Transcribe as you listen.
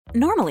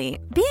Normally,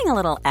 being a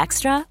little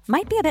extra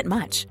might be a bit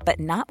much, but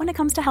not when it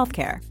comes to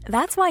healthcare.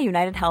 That's why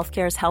United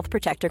Healthcare's Health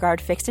Protector Guard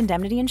fixed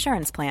indemnity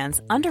insurance plans,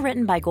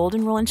 underwritten by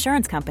Golden Rule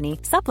Insurance Company,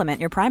 supplement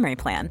your primary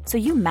plan so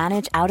you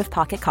manage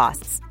out-of-pocket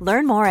costs.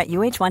 Learn more at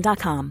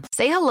uh1.com.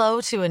 Say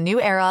hello to a new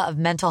era of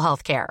mental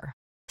health care.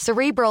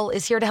 Cerebral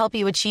is here to help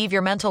you achieve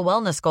your mental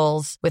wellness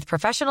goals with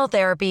professional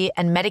therapy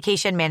and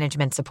medication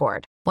management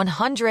support.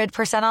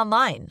 100%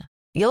 online.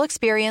 You'll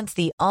experience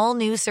the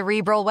all-new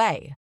Cerebral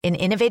Way, an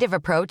innovative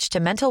approach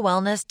to mental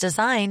wellness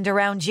designed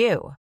around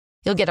you.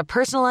 You'll get a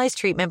personalized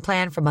treatment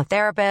plan from a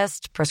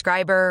therapist,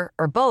 prescriber,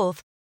 or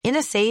both in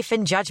a safe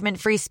and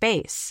judgment-free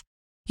space.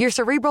 Your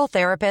Cerebral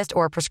therapist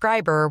or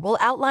prescriber will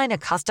outline a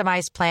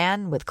customized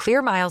plan with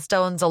clear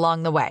milestones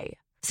along the way,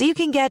 so you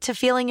can get to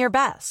feeling your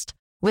best.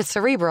 With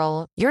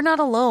Cerebral, you're not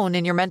alone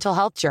in your mental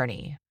health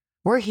journey.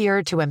 We're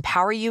here to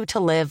empower you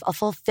to live a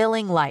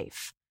fulfilling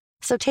life.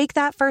 So take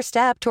that first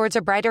step towards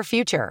a brighter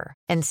future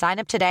and sign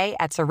up today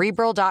at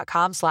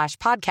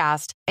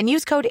Cerebral.com/podcast and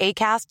use code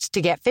ACAST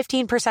to get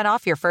 15%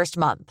 off your first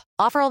month.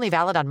 Offer only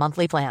valid on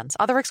monthly plans.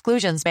 Other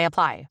exclusions may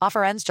apply.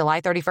 Offer ends July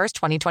 31st,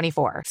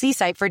 2024. See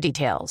site for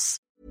details.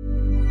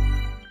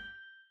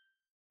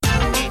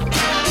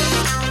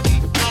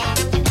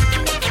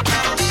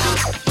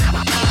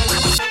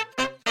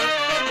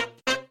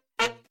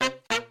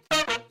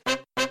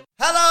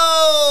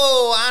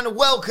 And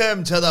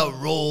welcome to the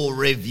Raw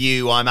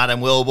Review. I'm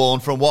Adam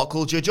Wilborn from What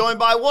Culture, joined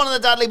by one of the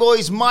Dudley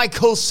boys,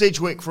 Michael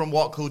Sidgwick from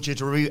What Culture,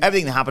 to review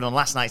everything that happened on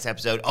last night's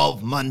episode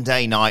of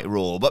Monday Night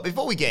Raw. But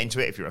before we get into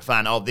it, if you're a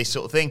fan of this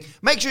sort of thing,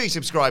 make sure you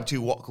subscribe to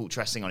What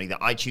Culture Wrestling on either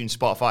iTunes,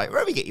 Spotify,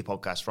 wherever you get your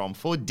podcasts from,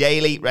 for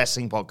daily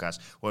wrestling podcasts,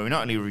 where we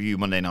not only review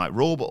Monday Night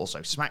Raw, but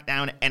also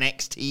SmackDown,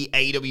 NXT,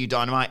 AEW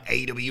Dynamite,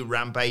 AEW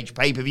Rampage,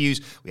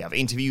 pay-per-views. We have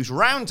interviews,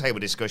 roundtable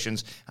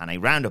discussions, and a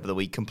roundup of the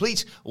week,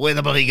 complete with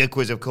a bloody good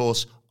quiz, of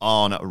course,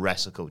 on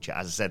Wrestle Culture.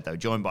 As I said, though,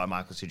 joined by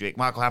Michael Sidgwick.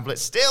 Michael Hamlet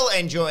still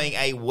enjoying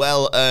a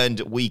well-earned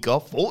week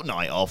off,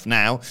 fortnight off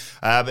now.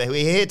 But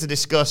we're here to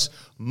discuss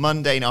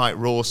Monday Night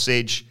Raw,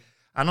 Sidge.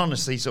 And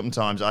honestly,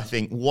 sometimes I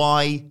think,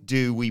 why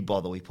do we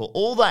bother? We put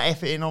all that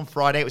effort in on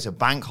Friday. It was a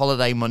bank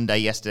holiday Monday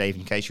yesterday,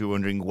 in case you were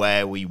wondering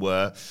where we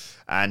were.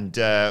 And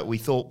we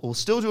thought, we'll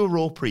still do a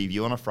Raw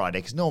preview on a Friday,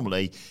 because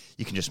normally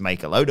you can just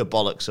make a load of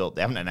bollocks up.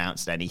 They haven't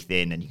announced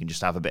anything, and you can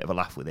just have a bit of a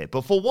laugh with it.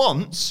 But for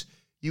once,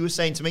 you were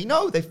saying to me,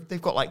 no,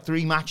 they've got like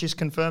 3 matches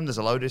confirmed. There's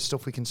a load of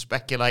stuff we can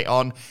speculate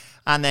on.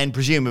 And then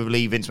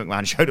presumably Vince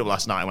McMahon showed up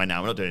last night and went, no,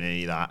 we're not doing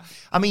any of that.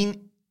 I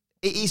mean,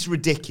 it is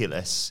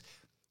ridiculous.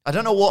 I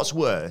don't know what's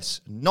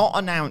worse, not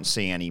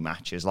announcing any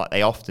matches like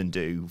they often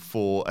do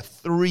for a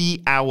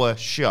 3-hour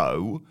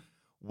show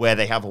where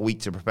they have a week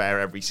to prepare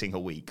every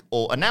single week,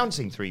 or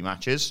announcing 3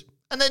 matches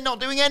and then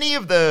not doing any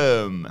of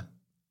them.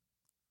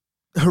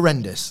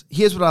 Horrendous.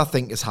 Here's what I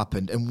think has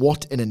happened, and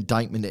what an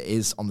indictment it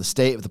is on the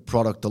state of the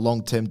product, the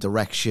long-term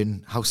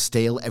direction, how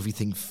stale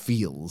everything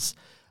feels.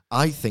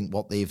 I think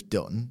what they've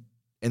done,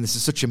 and this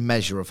is such a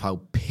measure of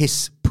how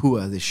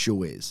piss-poor this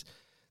show is,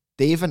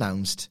 they've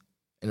announced,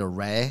 in a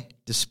rare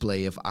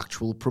display of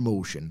actual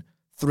promotion,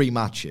 3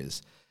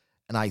 matches.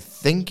 And I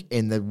think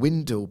in the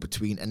window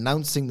between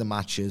announcing the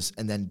matches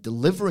and then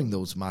delivering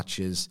those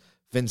matches,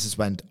 Vince has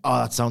went, oh,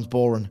 that sounds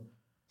boring.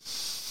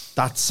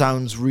 That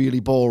sounds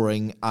really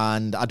boring,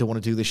 and I don't want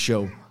to do this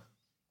show.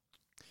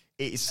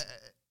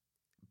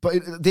 But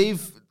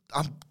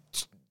I'm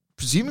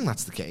presuming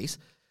that's the case.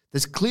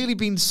 There's clearly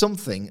been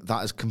something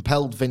that has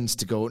compelled Vince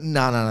to go,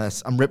 nah,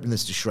 I'm ripping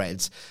this to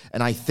shreds.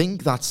 And I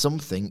think that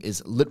something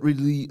is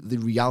literally the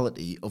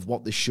reality of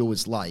what this show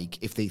is like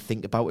if they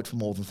think about it for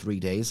more than 3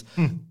 days.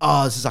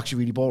 This is actually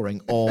really boring.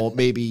 Or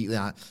maybe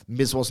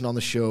Miz wasn't on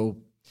the show,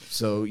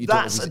 so you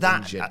don't know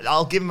that.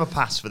 I'll give him a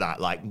pass for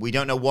that. Like, we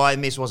don't know why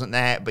Miz wasn't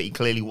there, but he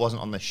clearly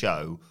wasn't on the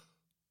show.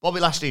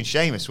 Bobby Lashley and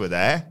Sheamus were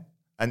there,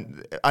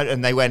 and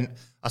they went,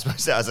 I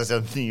suppose, as I said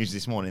on the news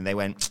this morning, they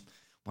went,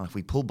 well, if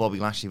we pull Bobby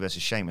Lashley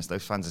versus Sheamus,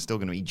 those fans are still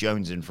going to be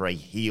jonesing for a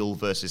heel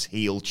versus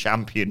heel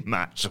champion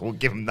match. So we'll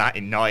give them that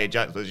in Nia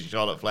Jax versus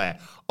Charlotte Flair.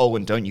 Oh,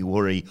 and don't you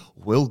worry,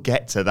 we'll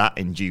get to that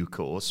in due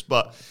course.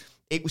 But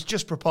it was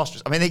just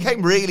preposterous. I mean, they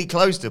came really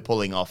close to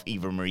pulling off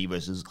Eva Marie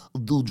versus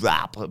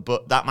Doudrop,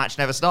 but that match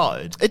never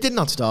started. It did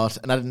not start,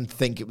 and I didn't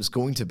think it was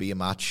going to be a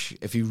match.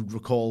 If you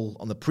recall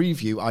on the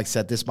preview, I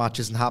said this match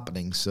isn't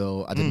happening,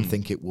 so I didn't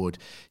think it would.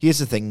 Here's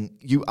the thing.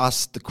 You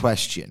asked the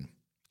question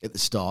at the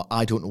start,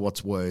 I don't know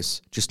what's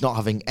worse, just not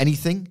having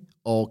anything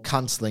or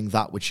cancelling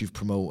that which you've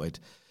promoted.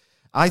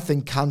 I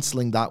think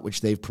cancelling that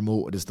which they've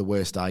promoted is the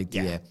worst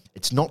idea. Yeah.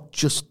 It's not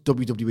just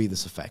WWE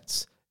this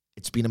affects.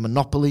 It's been a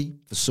monopoly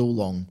for so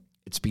long.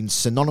 It's been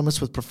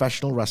synonymous with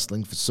professional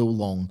wrestling for so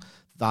long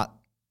that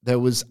there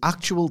was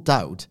actual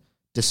doubt,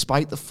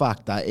 despite the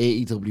fact that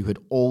AEW had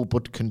all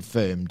but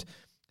confirmed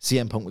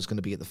CM Punk was going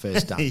to be at the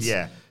first dance.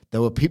 Yeah.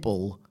 There were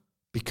people,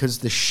 because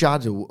the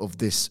shadow of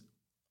this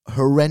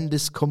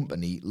horrendous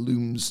company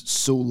looms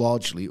so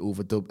largely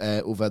over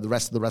the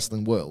rest of the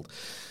wrestling world.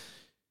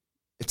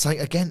 It's like,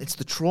 again, it's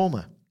the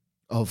trauma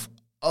of,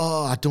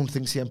 I don't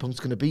think CM Punk's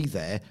going to be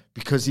there,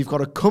 because you've got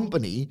a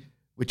company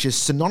which is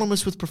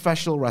synonymous with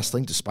professional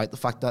wrestling, despite the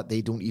fact that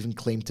they don't even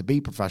claim to be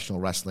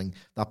professional wrestling,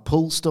 that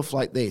pulls stuff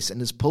like this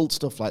and has pulled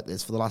stuff like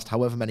this for the last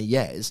however many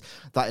years,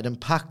 that it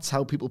impacts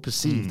how people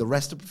perceive the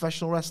rest of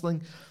professional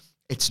wrestling.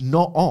 It's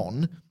not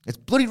on. It's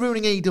bloody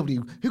ruining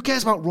AEW. Who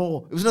cares about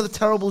Raw? It was another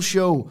terrible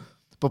show.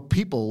 But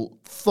people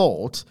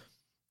thought,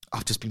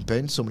 I've just been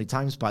burned so many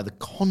times by the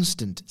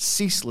constant,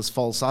 ceaseless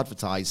false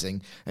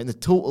advertising and the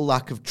total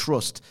lack of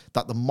trust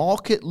that the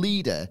market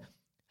leader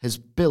has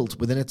built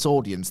within its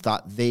audience,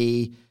 that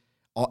they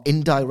are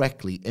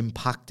indirectly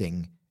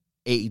impacting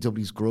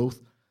AEW's growth.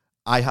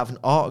 I have an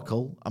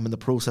article I'm in the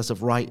process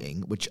of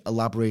writing which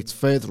elaborates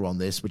further on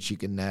this, which you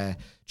can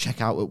check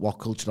out at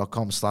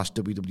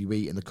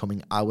whatculture.com/WWE in the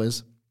coming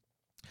hours.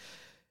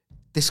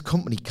 This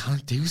company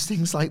can't do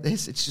things like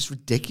this. It's just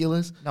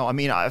ridiculous. No, I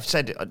mean, I've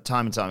said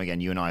time and time again,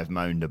 you and I have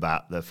moaned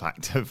about the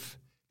fact of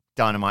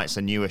Dynamite's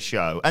a newer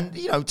show. And,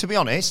 you know, to be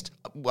honest,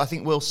 I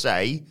think we'll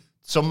say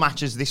some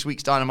matches this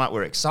week's Dynamite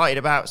we're excited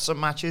about, some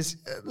matches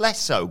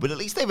less so, but at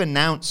least they've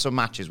announced some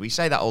matches. We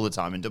say that all the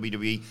time, and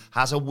WWE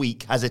has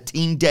a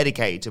team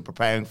dedicated to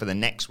preparing for the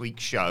next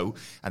week's show,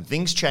 and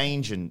things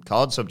change and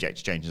card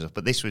subjects change and stuff,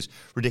 but this was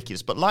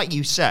ridiculous. But like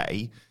you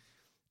say,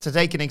 to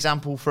take an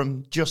example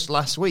from just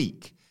last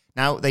week,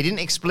 now, they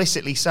didn't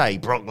explicitly say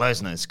Brock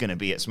Lesnar's going to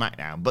be at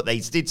SmackDown, but they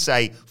did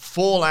say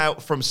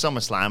fallout from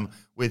SummerSlam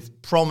with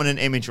prominent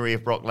imagery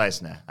of Brock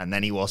Lesnar, and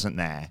then he wasn't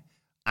there.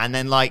 And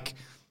then, like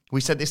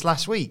we said this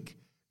last week,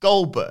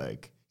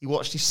 Goldberg, he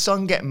watched his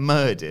son get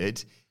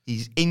murdered,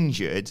 he's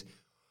injured,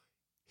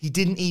 he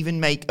didn't even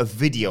make a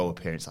video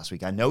appearance last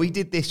week. I know he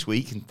did this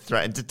week and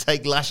threatened to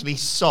take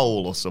Lashley's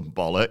soul or some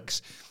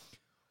bollocks,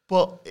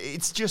 but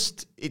it's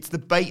the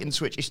bait and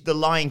switch. It's the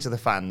lying to the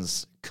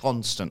fans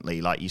constantly,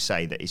 like you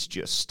say, that is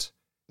just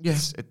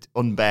it's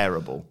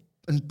unbearable.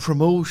 And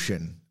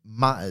promotion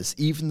matters,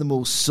 even the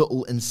most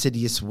subtle,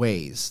 insidious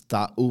ways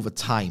that over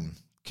time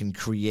can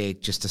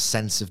create just a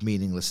sense of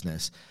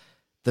meaninglessness.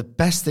 The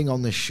best thing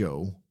on this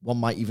show, one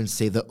might even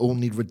say the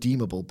only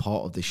redeemable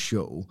part of this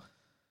show,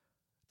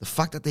 the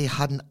fact that they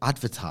hadn't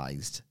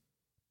advertised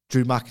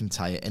Drew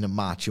McIntyre in a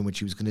match in which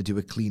he was going to do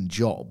a clean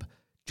job,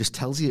 just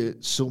tells you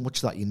so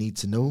much that you need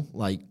to know.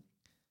 Like,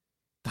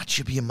 that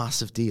should be a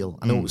massive deal.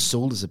 I know it was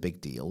sold as a big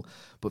deal,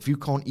 but if you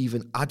can't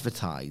even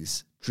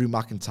advertise Drew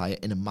McIntyre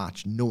in a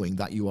match knowing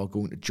that you are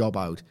going to job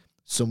out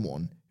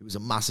someone who was a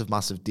massive,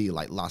 massive deal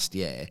like last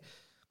year,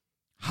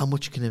 how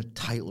much can a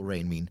title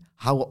reign mean?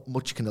 How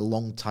much can a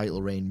long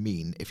title reign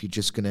mean if you're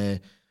just going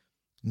to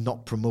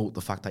not promote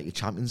the fact that your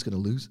champion's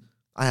going to lose?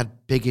 I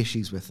had big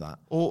issues with that.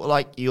 Or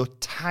like your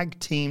tag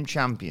team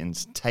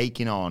champions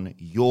taking on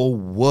your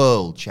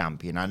world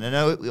champion. And I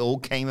know it all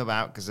came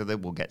about because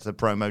we'll get to the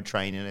promo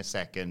train in a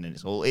second, and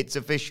it's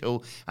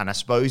official. And I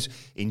suppose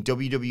in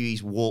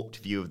WWE's warped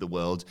view of the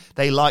world,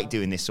 they like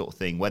doing this sort of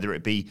thing, whether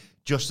it be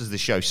just as the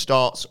show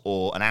starts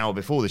or an hour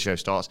before the show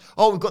starts.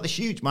 Oh, we've got this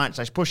huge match.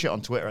 Let's push it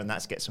on Twitter and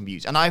let's get some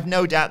views. And I have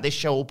no doubt this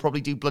show will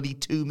probably do bloody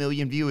 2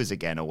 million viewers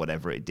again or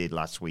whatever it did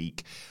last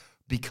week,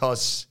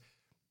 because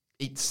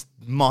it's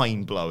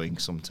mind-blowing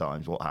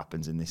sometimes what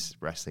happens in this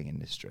wrestling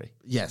industry.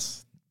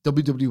 Yes.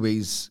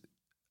 WWE's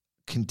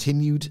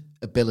continued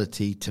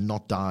ability to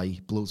not die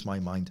blows my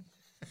mind.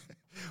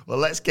 Well,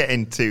 let's get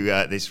into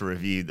this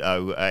review,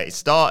 though. It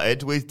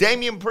started with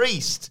Damian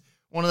Priest,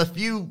 one of the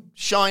few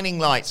shining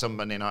lights on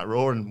Monday Night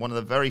Raw and one of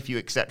the very few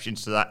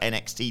exceptions to that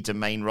NXT to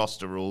main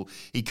roster rule.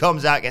 He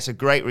comes out, gets a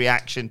great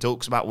reaction,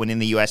 talks about winning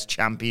the US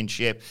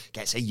Championship,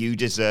 gets a "you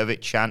deserve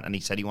it" chant, and he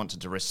said he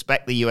wanted to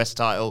respect the US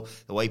title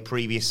the way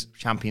previous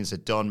champions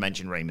had done.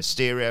 Mentioned Rey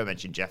Mysterio,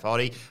 mentioned Jeff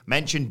Hardy,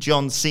 mentioned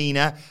John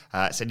Cena,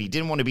 said he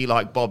didn't want to be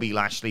like Bobby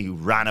Lashley, who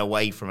ran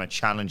away from a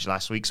challenge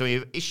last week, so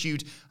he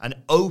issued an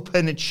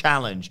open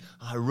challenge.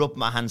 I rubbed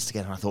my hands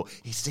together and I thought,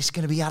 is this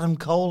going to be Adam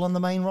Cole on the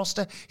main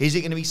roster? Is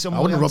it going to be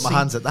someone? I wouldn't rub my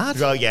hands at that.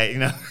 Well, yeah, you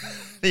know,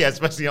 yeah,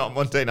 especially not on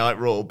Monday Night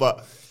Raw.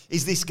 But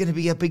is this going to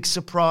be a big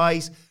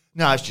surprise?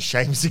 No, it's just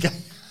Sheamus again.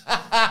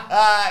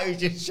 It was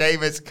just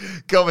Sheamus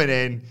coming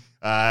in.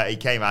 He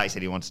came out, he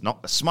said he wanted to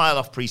knock the smile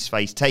off Priest's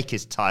face, take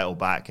his title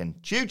back,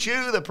 and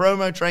choo-choo, the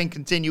promo train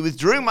continued with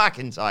Drew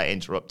McIntyre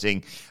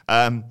interrupting,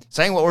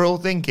 saying what we're all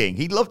thinking.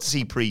 He'd love to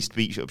see Priest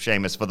beat up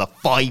Sheamus for the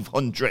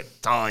 500th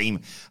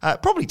time.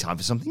 Probably time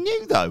for something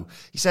new, though.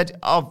 He said,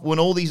 I've won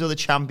all these other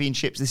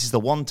championships. This is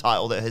the one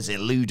title that has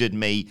eluded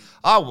me.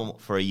 I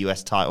want for a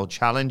US title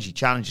challenge. He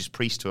challenges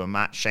Priest to a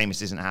match.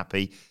 Sheamus isn't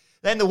happy.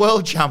 Then the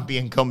world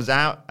champion comes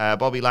out,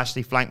 Bobby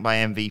Lashley, flanked by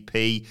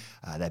MVP.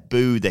 They're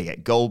booed. They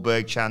get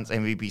Goldberg chants.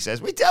 MVP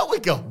says, we dealt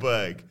with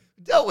Goldberg.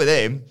 We dealt with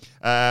him.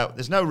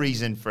 There's no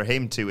reason for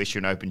him to issue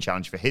an open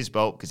challenge for his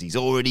belt because he's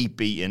already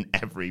beaten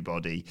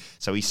everybody.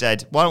 So he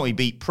said, why don't we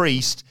beat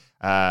Priest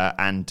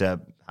and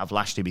have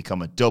Lashley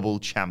become a double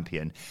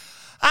champion?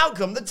 Out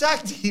come the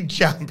tag team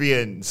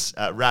champions,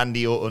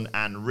 Randy Orton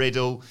and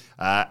Riddle.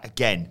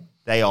 Again,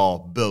 they are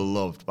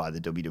beloved by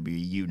the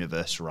WWE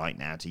universe right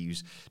now, to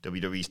use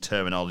WWE's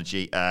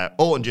terminology.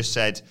 Orton just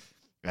said,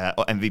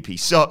 MVP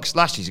sucks,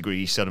 Lashley's a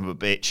greedy son of a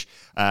bitch,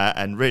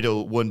 and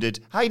Riddle wondered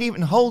how he'd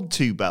even hold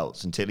two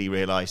belts until he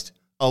realised,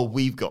 oh,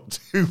 we've got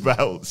 2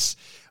 belts.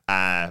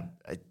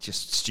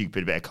 Just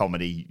stupid bit of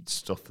comedy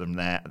stuff from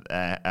there.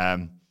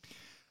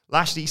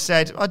 Lashley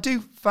said, I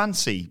do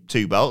fancy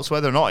 2 belts,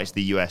 whether or not it's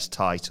the US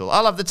title.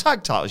 I'll have the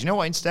tag titles. You know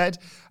what, instead?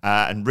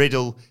 And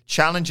Riddle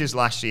challenges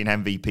Lashley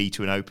and MVP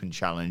to an open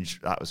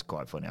challenge. That was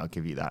quite funny. I'll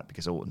give you that,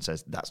 because Orton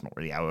says that's not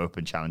really how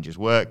open challenges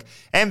work.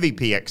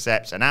 MVP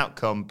accepts an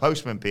outcome,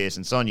 Postman Pearce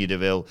and Sonya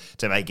Deville,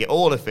 to make it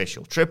all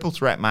official. Triple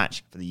threat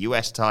match for the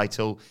US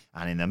title.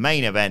 And in the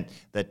main event,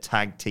 the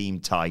tag team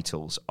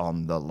titles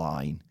on the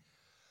line.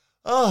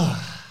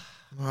 Oh,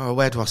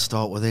 where do I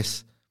start with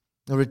this?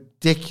 A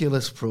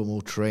ridiculous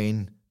promo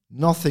train.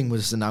 Nothing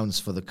was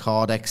announced for the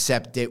card,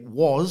 except it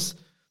was.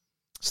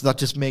 So that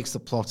just makes the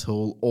plot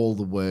hole all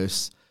the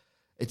worse.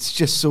 It's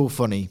just so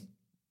funny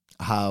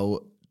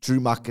how Drew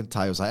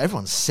McIntyre was like,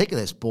 everyone's sick of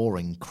this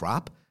boring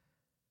crap.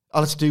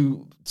 Oh, let's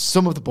do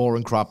some of the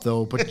boring crap,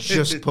 though, but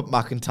just put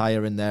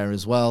McIntyre in there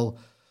as well.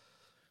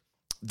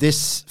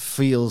 This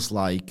feels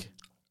like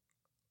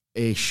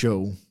a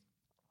show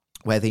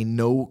where they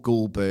know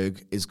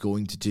Goldberg is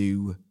going to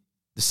do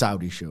the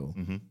Saudi show.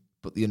 Mm-hmm.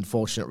 But the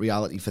unfortunate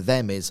reality for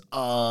them is,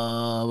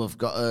 we've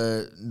got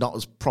a not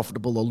as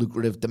profitable or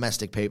lucrative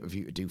domestic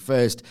pay-per-view to do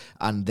first,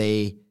 and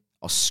they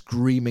are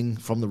screaming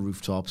from the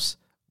rooftops,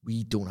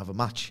 we don't have a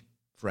match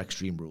for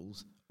Extreme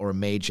Rules or a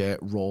major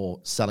Raw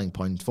selling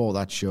point for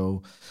that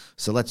show,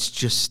 so let's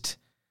just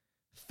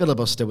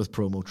filibuster with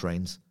promo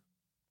trains.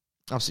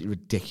 Absolutely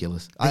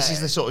ridiculous. This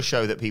is the sort of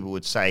show that people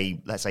would say,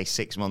 let's say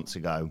 6 months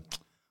ago,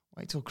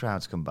 wait till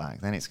crowds come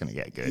back, then it's going to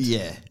get good.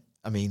 Yeah.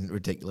 I mean,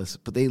 ridiculous.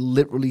 But they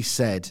literally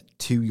said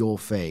to your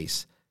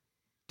face,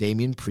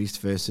 Damian Priest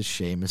versus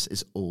Sheamus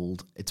is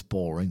old. It's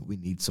boring. We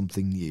need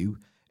something new.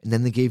 And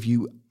then they gave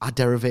you a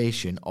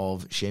derivation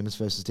of Sheamus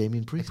versus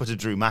Damian Priest. They put a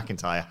Drew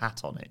McIntyre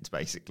hat on it,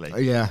 basically.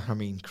 Yeah, I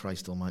mean,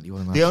 Christ almighty.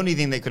 The only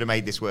thing that could have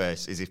made this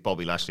worse is if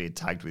Bobby Lashley had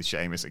tagged with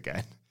Sheamus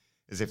again.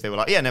 As if they were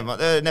like, yeah,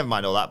 never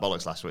mind all that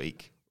bollocks last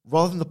week.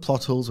 Rather than the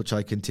plot holes, which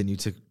I continue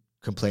to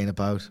complain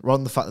about, rather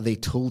than the fact that they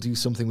told you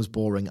something was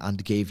boring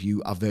and gave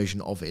you a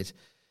version of it,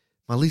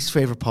 my least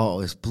favourite part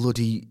of this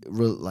bloody,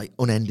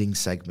 unending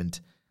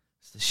segment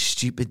is the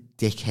stupid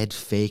dickhead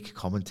fake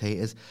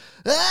commentators.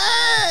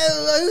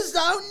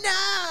 Oh,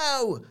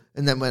 no!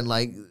 And then when,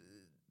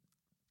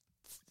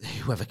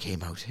 who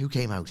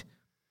came out?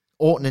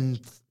 Orton and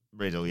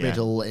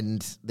Riddle,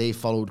 and they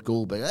followed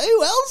Goldberg.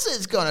 Who else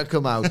is going to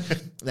come out?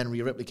 Then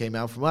Rhea Ripley came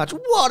out from match.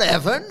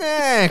 Whatever,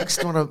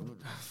 next.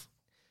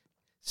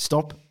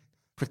 Stop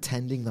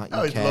pretending that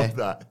you care. I love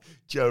that.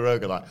 Joe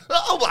Rogan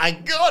oh my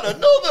God,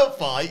 another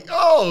fight.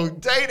 Oh,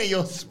 Dana,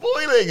 you're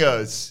spoiling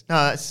us.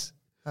 No,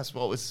 that's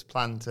what was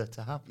planned to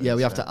happen. Yeah,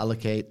 we have to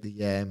allocate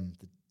the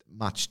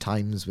match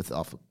times with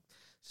off.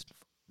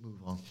 Move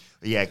on.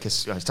 Yeah,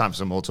 because it's time for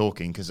some more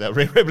talking, because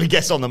Rhea Ripley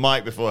gets on the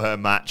mic before her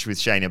match with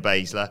Shayna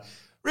Baszler.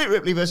 Rhea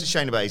Ripley versus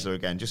Shayna Baszler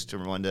again, just a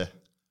reminder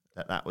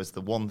that was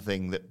the one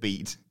thing that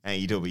beat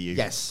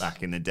AEW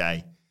back in the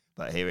day.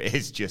 But here it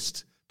is,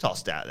 just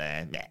tossed out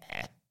there.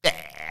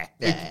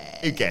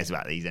 Who cares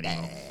about these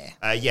anymore?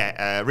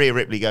 Rhea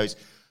Ripley goes,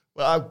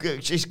 well,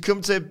 she's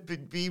come to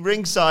be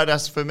ringside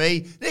as for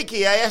me,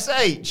 Nikki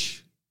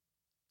ASH.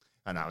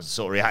 And that was the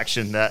sort of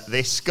reaction that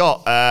this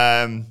got.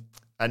 And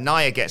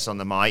Nia gets on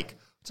the mic.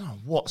 I don't know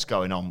what's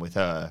going on with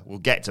her. We'll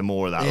get to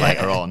more of that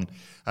later on.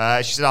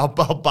 She said, I'd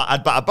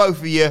batter both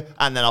of you,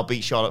 and then I'll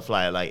beat Charlotte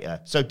Flair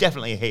later. So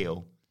definitely a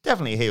heel.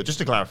 Definitely a heel. Just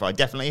to clarify,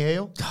 definitely a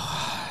heel.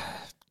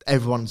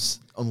 Everyone's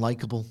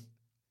unlikable.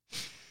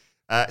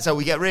 So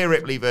we get Rhea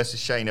Ripley versus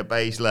Shayna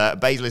Baszler.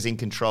 Baszler's in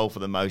control for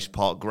the most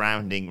part,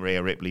 grounding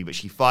Rhea Ripley, but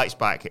she fights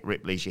back at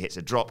Ripley. She hits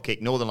a drop kick.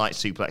 Northern Light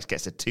suplex,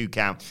 gets a 2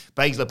 count.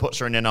 Baszler puts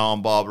her in an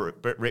armbar,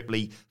 but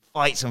Ripley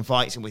fights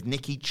and with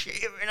Nikki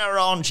cheering her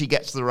on. She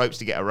gets to the ropes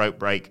to get a rope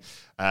break.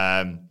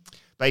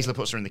 Baszler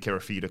puts her in the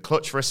Kirifuda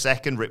clutch for a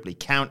second. Ripley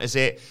counters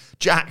it.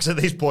 Jax at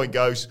this point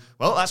goes,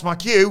 well, that's my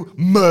cue.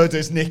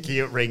 Murders Nikki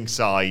at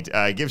ringside.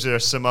 Gives her a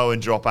Samoan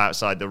drop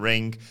outside the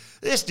ring.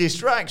 This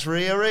distracts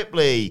Rhea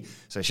Ripley.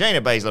 So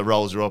Shayna Baszler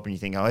rolls her up and you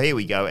think, oh, here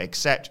we go.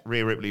 Except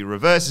Rhea Ripley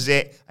reverses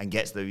it and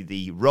gets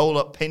the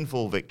roll-up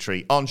pinfall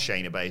victory on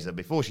Shayna Baszler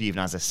before she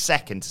even has a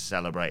second to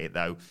celebrate it,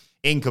 though.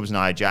 In comes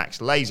Nia Jax,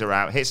 lays her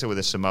out, hits her with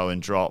a Samoan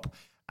drop,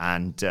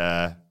 and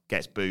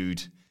gets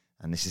booed.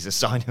 And this is a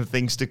sign of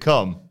things to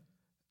come.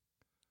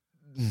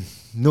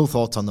 No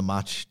thoughts on the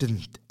match.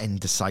 Didn't end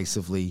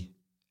decisively.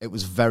 It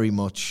was very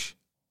much,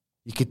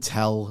 you could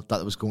tell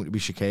that it was going to be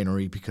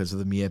chicanery because of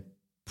the mere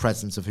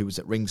presence of who was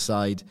at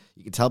ringside.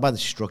 You could tell by the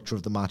structure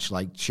of the match,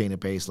 like Shayna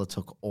Baszler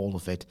took all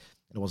of it,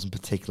 and it wasn't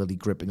particularly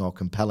gripping or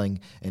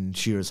compelling. And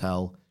sure as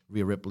hell,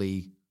 Rhea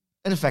Ripley,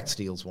 in effect,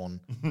 steals one.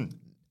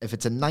 If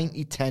it's a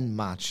 90-10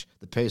 match,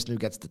 the person who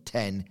gets the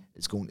 10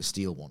 is going to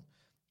steal one.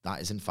 That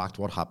is, in fact,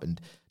 what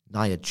happened.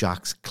 Nia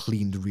Jax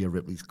cleaned Rhea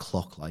Ripley's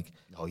clock,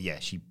 Oh, yeah,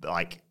 she,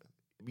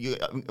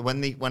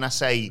 when I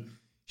say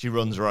she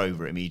runs her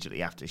over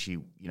immediately after she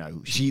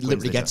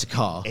literally gets a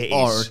car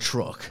or a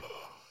truck.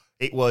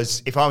 It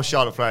was, if I was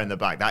Charlotte Flair in the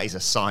back, that is a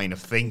sign of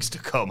things to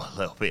come a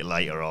little bit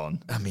later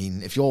on. I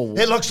mean, if you're...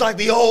 It looks like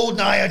the old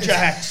Nia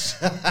Jax.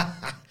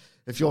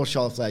 If you're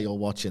Charlotte Flair, you're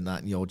watching that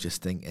and you're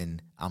just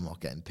thinking, I'm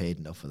not getting paid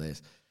enough for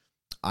this.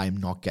 I'm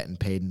not getting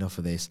paid enough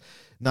for this.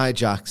 Nia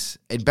Jax,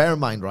 and bear in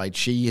mind, right,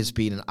 she has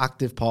been an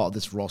active part of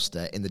this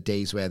roster in the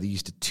days where they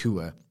used to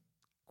tour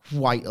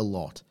quite a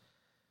lot.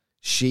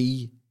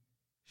 She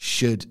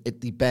should, at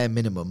the bare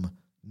minimum,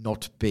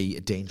 not be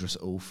a dangerous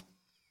oaf.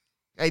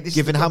 Hey,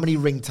 given how many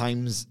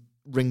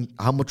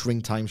how much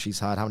ring time she's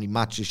had, how many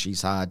matches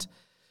she's had,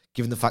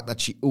 given the fact that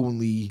she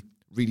only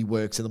really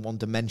works in the one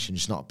dimension,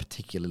 she's not a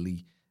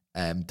particularly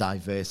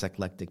diverse,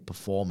 eclectic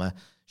performer.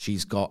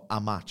 She's got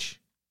a match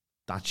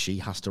that she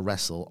has to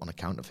wrestle on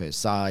account of her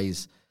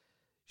size.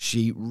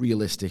 She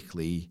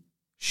realistically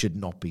should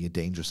not be a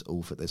dangerous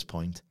oaf at this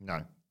point.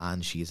 No.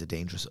 And she is a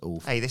dangerous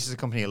oaf. Hey, this is a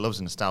company that loves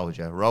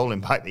nostalgia.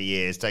 Rolling back the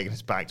years, taking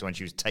us back to when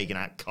she was taking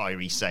out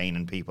Kairi Sane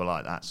and people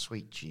like that.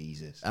 Sweet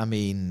Jesus. I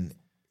mean,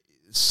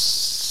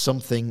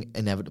 something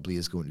inevitably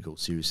is going to go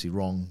seriously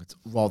wrong. It's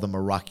rather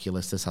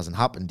miraculous this hasn't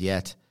happened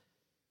yet.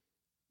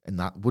 And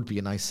that would be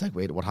a nice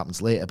segue to what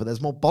happens later. But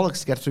there's more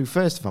bollocks to get through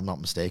first, if I'm not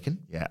mistaken.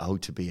 Yeah,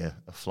 to be a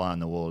fly on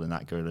the wall in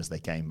that grill as they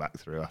came back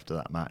through after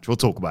that match. We'll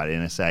talk about it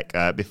in a sec.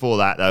 Before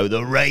that, though,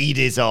 the raid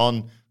is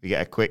on. We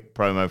get a quick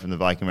promo from the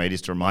Viking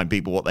Raiders to remind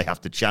people what they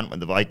have to chant when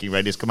the Viking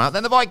Raiders come out.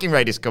 Then the Viking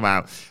Raiders come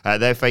out.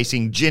 They're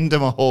facing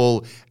Jinder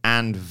Mahal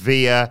and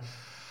Veer.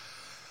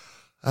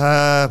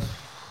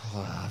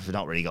 I've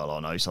not really got a lot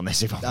of notes on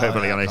this, if I'm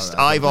perfectly honest.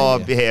 Ivar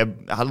here,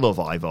 I love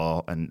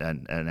Ivar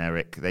and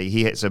Eric.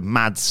 He hits a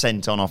mad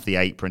senton off the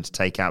apron to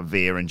take out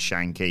Veer and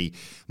Shanky.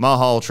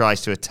 Mahal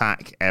tries to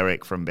attack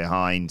Eric from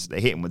behind. They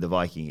hit him with the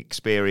Viking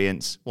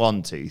experience.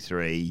 1, 2,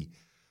 3.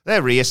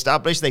 They're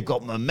re-established. They've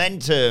got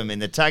momentum in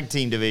the tag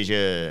team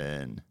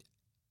division.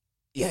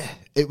 Yeah,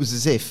 it was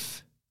as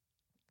if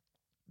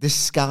this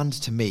scanned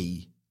to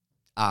me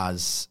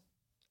as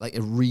like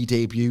a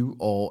re-debut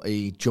or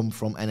a jump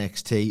from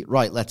NXT.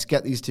 Right, let's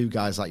get these two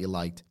guys that you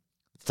liked.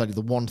 Let's tell you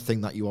the one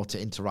thing that you ought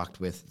to interact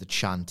with, the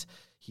chant.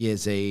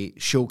 Here's a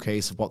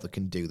showcase of what they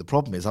can do. The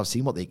problem is I've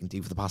seen what they can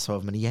do for the past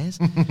however many years.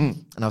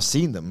 And I've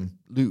seen them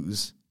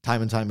lose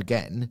time and time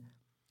again.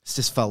 It's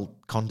just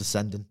felt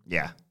condescending.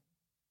 Yeah.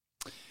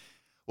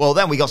 Well,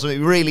 then we got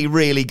something really,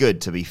 really good,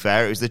 to be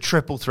fair. It was the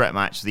triple threat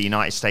match for the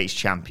United States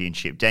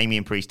Championship.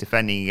 Damian Priest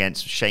defending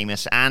against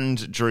Sheamus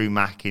and Drew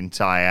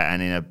McIntyre.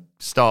 And in a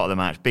start of the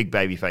match, big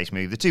babyface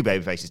move. The two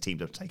babyfaces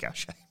teamed up to take out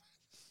Sheamus.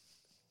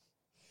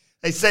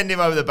 They send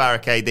him over the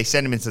barricade. They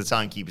send him into the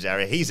timekeeper's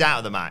area. He's out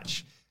of the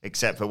match,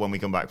 except for when we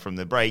come back from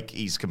the break,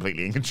 he's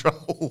completely in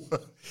control.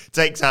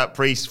 Takes out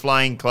Priest,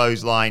 flying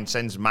clothesline,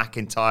 sends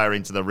McIntyre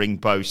into the ring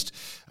post.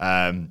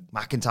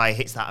 McIntyre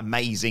hits that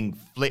amazing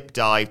flip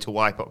dive to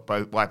wipe out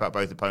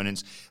both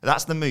opponents.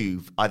 That's the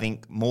move, I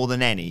think, more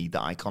than any,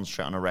 that I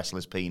concentrate on a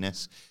wrestler's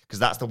penis. Because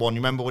that's the one. You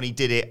remember when he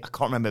did it? I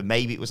can't remember.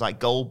 Maybe it was like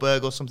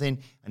Goldberg or something.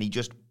 And he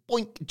just,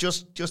 boink,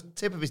 just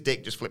tip of his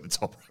dick, just flipped the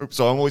top rope.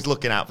 So I'm always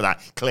looking out for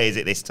that. Clears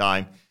it this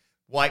time.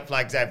 White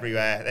flags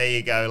everywhere. There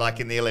you go,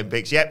 like in the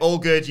Olympics. Yep, all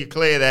good. You're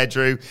clear there,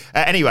 Drew.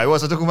 Anyway, what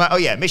was I talking about? Oh,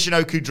 yeah,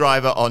 Michinoku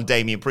driver on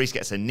Damian Priest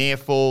gets a near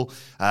fall.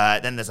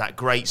 Then there's that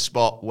great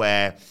spot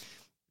where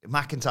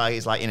McIntyre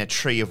is like in a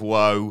tree of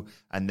woe,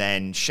 and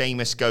then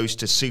Sheamus goes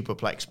to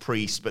superplex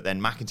Priest, but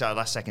then McIntyre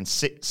last second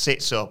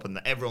sits up,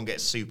 and everyone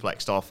gets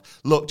suplexed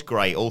off. Looked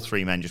great. All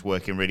three men just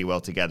working really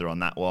well together on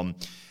that one.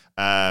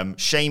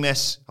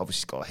 Sheamus,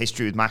 obviously got a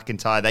history with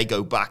McIntyre. They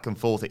go back and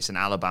forth. It's an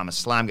Alabama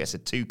slam, gets a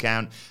 2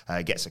 count,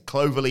 gets a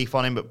cloverleaf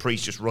on him, but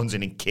Priest just runs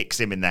in and kicks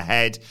him in the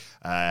head.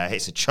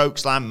 Hits a choke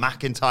slam.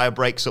 McIntyre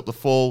breaks up the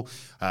fall.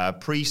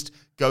 Priest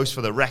goes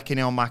for the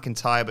reckoning on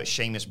McIntyre, but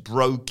Sheamus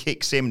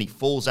kicks him and he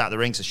falls out the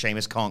ring, so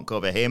Sheamus can't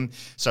cover him.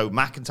 So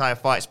McIntyre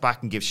fights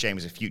back and gives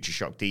Sheamus a future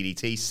shock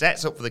DDT,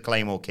 sets up for the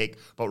Claymore kick,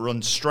 but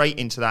runs straight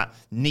into that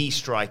knee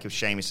strike of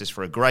Sheamus's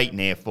for a great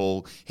near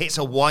fall. Hits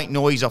a white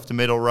noise off the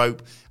middle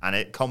rope, and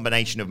a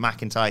combination of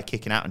McIntyre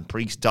kicking out and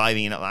Priest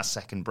diving in at last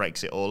second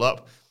breaks it all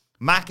up.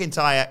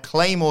 McIntyre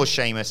claymores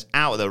Sheamus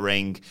out of the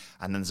ring,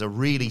 and then there's a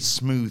really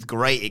smooth,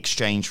 great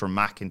exchange from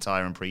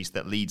McIntyre and Priest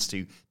that leads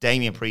to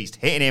Damian Priest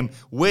hitting him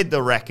with the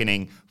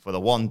reckoning for the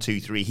 1, 2,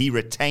 3. He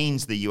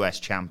retains the US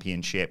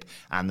Championship,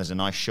 and there's a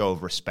nice show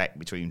of respect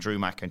between Drew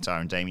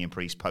McIntyre and Damian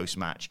Priest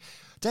post-match.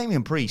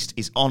 Damian Priest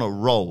is on a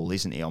roll,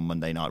 isn't he, on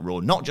Monday Night Raw?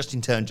 Not just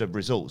in terms of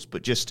results,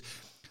 but just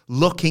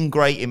looking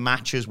great in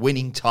matches,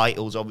 winning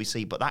titles,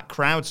 obviously, but that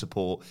crowd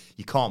support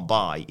you can't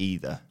buy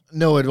either.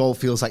 No, it all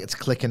feels like it's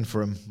clicking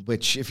for him,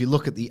 which if you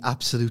look at the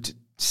absolute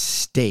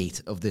state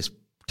of this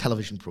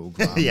television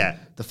program, yeah,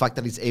 the fact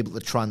that he's able to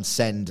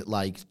transcend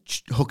like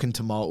hooking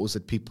tomatoes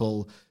at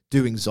people,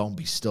 doing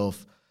zombie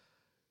stuff,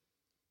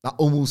 that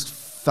almost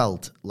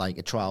felt like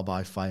a trial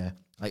by fire.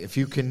 Like if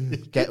you can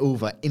get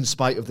over in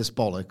spite of this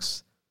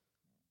bollocks,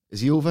 is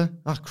he over?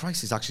 Oh,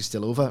 Christ, he's actually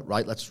still over.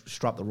 Right, let's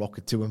strap the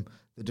rocket to him.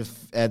 I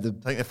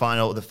think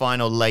the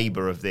final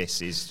labour of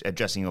this is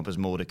dressing up as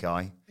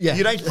Mordecai. Yeah.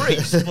 You ain't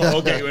Priest. Well,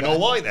 I'll get you in all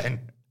white then.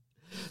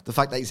 The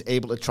fact that he's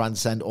able to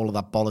transcend all of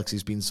that bollocks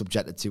he's been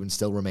subjected to and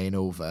still remain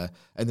over,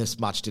 and this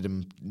match did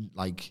him,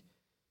 like,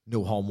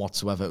 no harm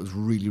whatsoever. It was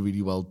really,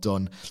 really well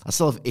done. I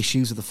still have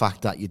issues with the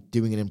fact that you're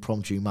doing an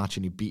impromptu match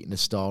and you're beating a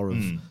star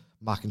of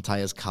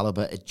McIntyre's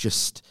caliber. It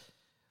just...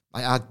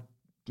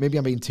 Maybe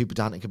I'm being too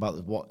pedantic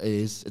about what it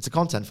is. It's a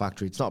content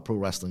factory. It's not a pro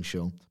wrestling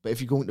show. But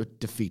if you're going to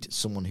defeat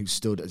someone who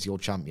stood as your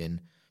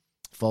champion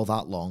for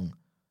that long,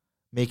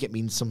 make it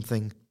mean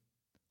something.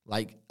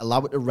 Like, allow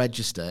it to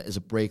register as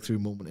a breakthrough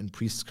moment in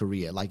Priest's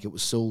career, like it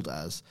was sold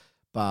as,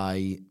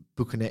 by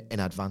booking it in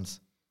advance.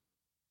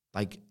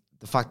 Like,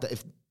 the fact that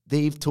if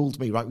they've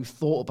told me, right, we've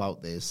thought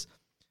about this,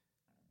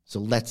 so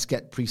let's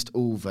get Priest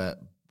over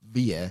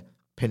via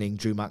pinning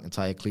Drew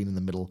McIntyre clean in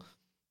the middle,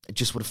 it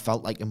just would have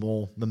felt like a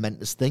more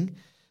momentous thing.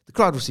 The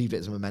crowd received it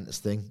as a momentous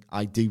thing.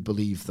 I do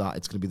believe that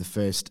it's going to be the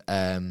first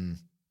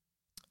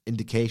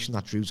indication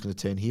that Drew's going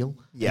to turn heel.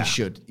 Yeah. He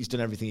should. He's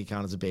done everything he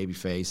can as a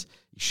babyface.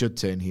 He should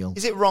turn heel.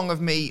 Is it wrong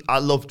of me? I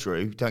love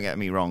Drew, don't get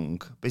me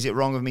wrong. But is it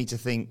wrong of me to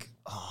think,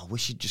 I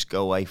wish he'd just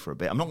go away for a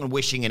bit? I'm not going to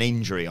wishing an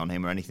injury on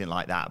him or anything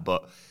like that.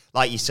 But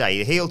like you say,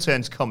 the heel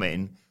turn's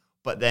coming,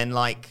 but then,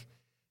 like,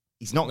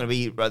 he's not going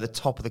to be at the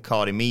top of the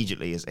card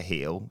immediately as a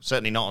heel.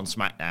 Certainly not on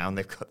SmackDown.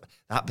 They've got,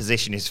 that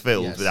position is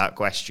filled without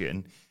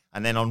question.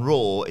 And then on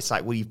Raw, it's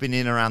like, well, you've been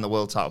in and around the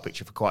world title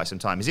picture for quite some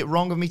time. Is it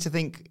wrong of me to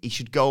think he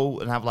should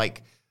go and have,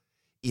 like,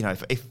 you know,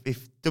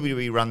 if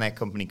WWE ran their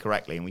company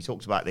correctly, and we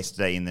talked about this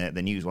today in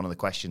the news, one of the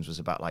questions was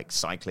about, like,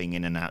 cycling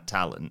in and out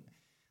talent.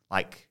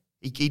 Like,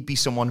 he'd be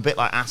someone a bit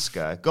like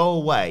Asuka, go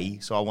away,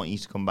 so I want you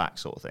to come back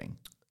sort of thing.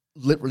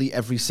 Literally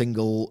every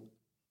single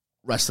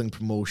wrestling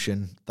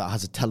promotion that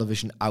has a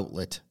television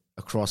outlet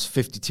across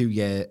 52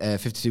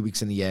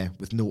 weeks in a year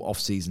with no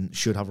off-season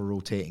should have a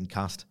rotating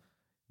cast.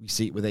 We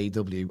see it with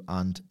AEW,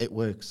 and it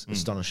works,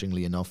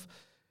 astonishingly enough.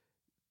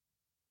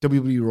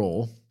 WWE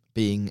Raw,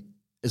 being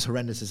as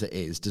horrendous as it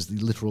is, does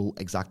the literal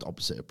exact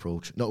opposite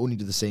approach. Not only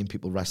do the same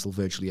people wrestle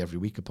virtually every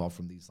week, apart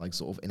from these, like,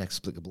 sort of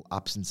inexplicable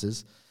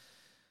absences,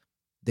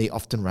 they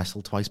often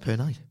wrestle twice per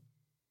night.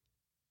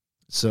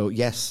 So,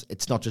 yes,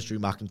 it's not just Drew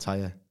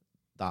McIntyre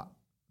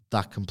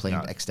that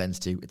complaint extends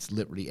to. It's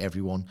literally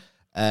everyone.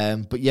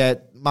 But, yeah,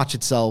 match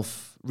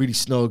itself, really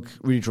snug,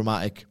 really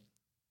dramatic.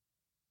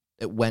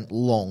 It went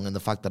long, and the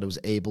fact that it was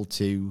able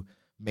to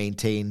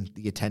maintain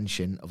the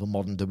attention of a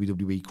modern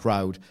WWE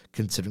crowd,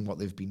 considering what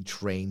they've been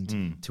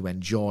trained to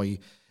enjoy,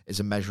 is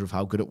a measure of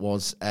how good it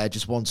was.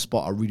 Just one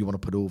spot I really want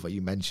to put over,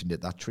 you mentioned it,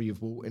 that Tree of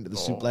Woe into the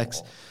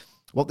suplex.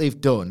 What they've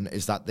done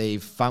is that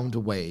they've found a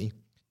way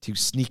to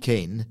sneak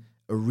in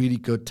a really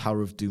good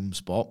Tower of Doom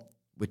spot,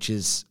 which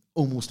is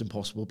almost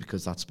impossible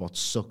because that spot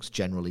sucks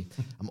generally.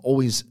 I'm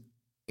always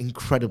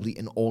incredibly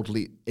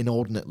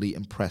inordinately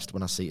impressed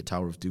when I see a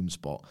Tower of Doom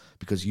spot,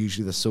 because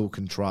usually they're so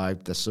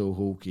contrived, they're so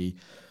hokey.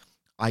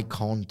 I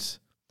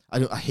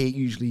hate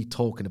usually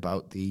talking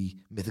about the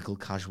mythical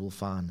casual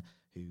fan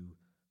who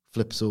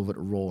flips over to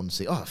Raw and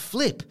say, oh,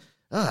 flip,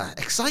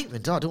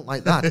 excitement, I don't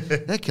like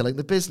that. They're killing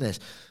the business.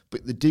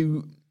 But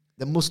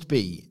there must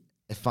be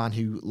a fan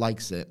who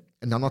likes it.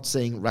 And I'm not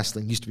saying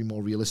wrestling used to be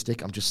more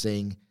realistic. I'm just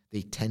saying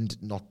they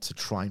tend not to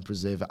try and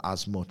preserve it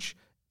as much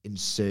in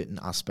certain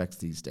aspects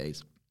these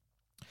days.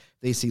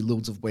 They see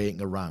loads of waiting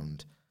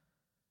around,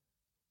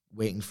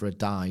 waiting for a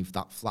dive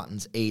that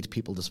flattens 8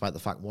 people despite the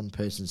fact one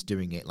person's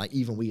doing it. Like,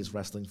 even we as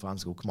wrestling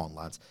fans go, come on,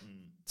 lads,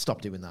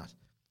 stop doing that.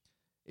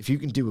 If you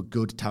can do a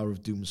good Tower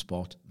of Doom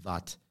spot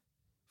that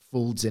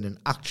folds in an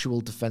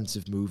actual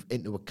defensive move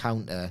into a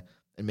counter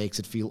and makes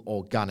it feel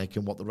organic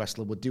and what the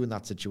wrestler would do in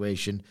that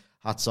situation,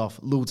 hats off.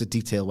 Loads of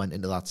detail went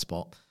into that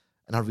spot.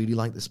 And I really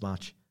liked this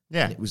match.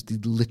 Yeah. And it was the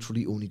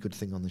literally only good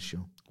thing on the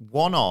show.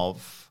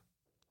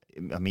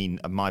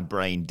 My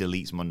brain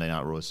deletes Monday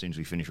Night Raw as soon as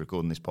we finish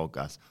recording this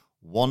podcast.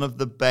 One of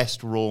the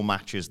best Raw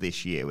matches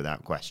this year,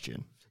 without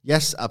question.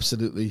 Yes,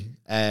 absolutely.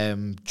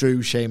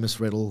 Drew, Sheamus,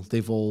 Riddle,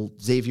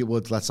 Xavier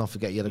Woods, let's not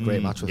forget, he had a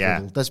great match with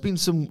Riddle. There's been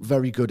some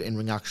very good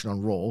in-ring action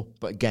on Raw,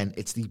 but again,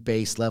 it's the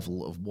base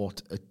level of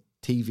what a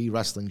TV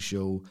wrestling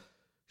show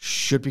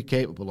should be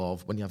capable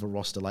of when you have a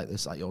roster like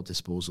this at your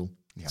disposal.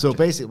 Yeah, so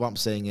basically what I'm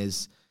saying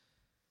is,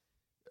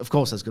 of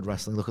course there's good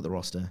wrestling, look at the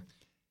roster.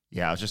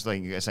 Yeah, I was just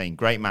saying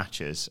great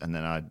matches, and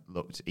then I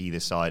looked either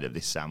side of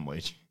this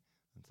sandwich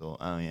and thought,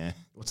 oh yeah.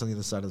 What's on the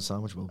other side of the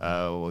sandwich,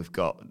 Will? We've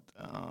got,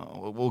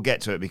 we'll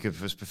get to it,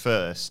 because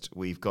first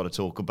we've got to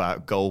talk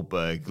about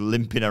Goldberg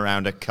limping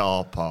around a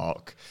car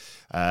park.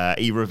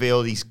 He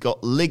revealed he's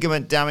got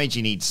ligament damage,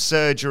 he needs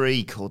surgery,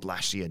 he called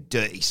Lashley a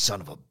dirty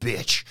son of a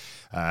bitch.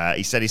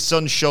 He said his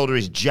son's shoulder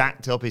is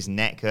jacked up, his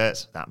neck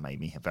hurts. That made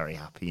me very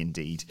happy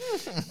indeed.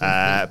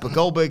 But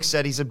Goldberg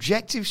said his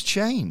objectives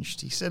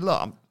changed. He said,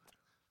 look,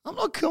 I'm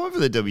not coming for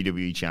the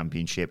WWE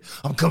Championship.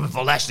 I'm coming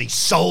for Lashley's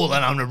soul,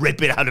 and I'm going to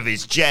rip it out of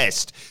his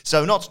chest.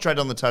 So not to tread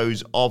on the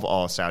toes of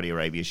our Saudi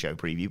Arabia show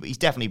preview, but he's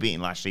definitely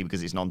beating Lashley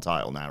because it's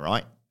non-title now,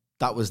 right?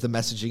 That was the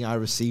messaging I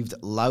received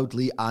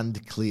loudly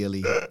and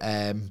clearly.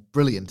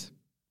 Brilliant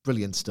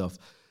stuff.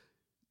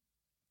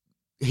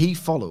 He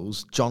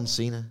follows John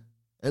Cena.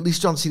 At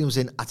least John Cena was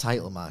in a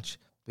title match.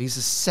 He's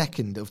the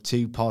second of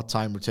 2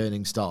 part-time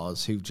returning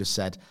stars who've just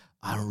said,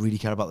 I don't really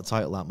care about the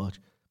title that much.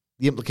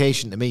 The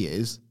implication to me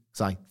is,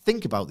 because I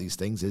think about these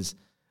things, is,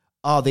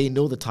 they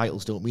know the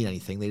titles don't mean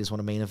anything. They just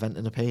want a main event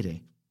and a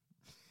payday.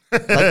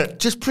 Like,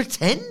 just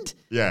pretend.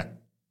 Yeah.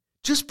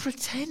 Just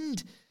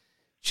pretend.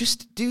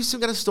 Just do some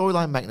kind of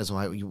storyline mechanism.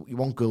 Right? You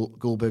want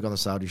Goldberg on the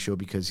Saudi show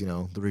because,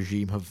 the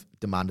regime have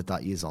demanded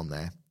that he is on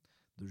there.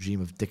 The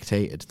regime have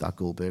dictated that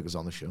Goldberg is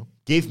on the show.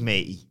 Give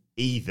me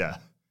either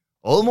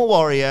Ultimate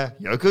Warrior,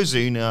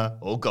 Yokozuna,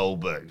 or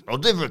Goldberg.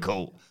 Not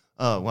difficult.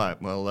 Oh,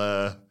 right.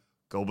 Well,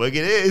 Goldberg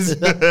it is.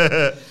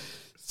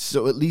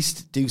 So at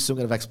least do some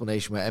kind of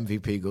explanation where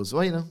MVP goes,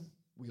 well,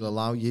 we'll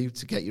allow you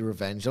to get your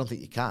revenge. I don't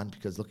think you can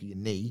because look at your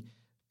knee,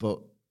 but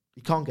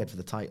you can't get for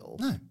the title.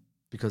 No.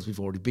 Because we've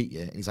already beat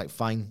you. And he's like,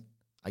 fine,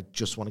 I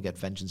just want to get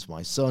vengeance for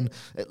my son.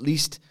 At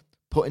least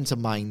put into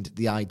mind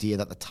the idea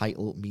that the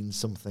title means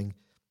something.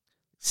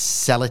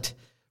 Sell it.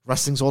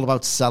 Wrestling's all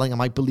about selling. I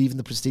might believe in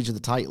the prestige of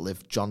the title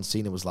if John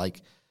Cena was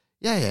like,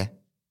 yeah,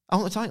 I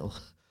want the title.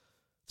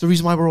 It's the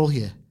reason why we're all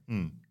here.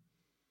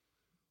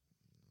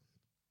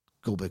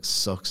 Goldberg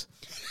sucks.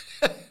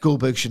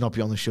 Goldberg should not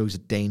be on the show. He's a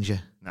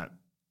danger. No.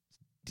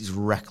 He's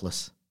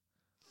reckless.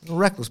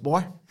 Reckless,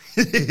 boy.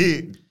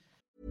 Say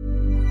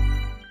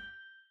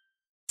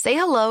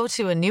hello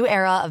to a new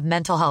era of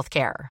mental health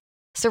care.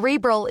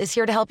 Cerebral is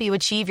here to help you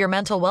achieve your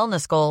mental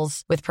wellness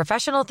goals with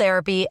professional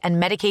therapy and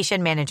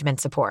medication management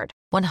support.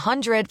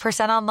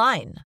 100%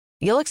 online.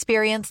 You'll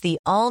experience the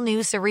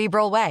all-new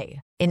Cerebral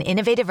Way, an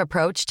innovative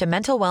approach to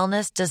mental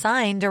wellness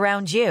designed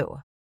around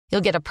you.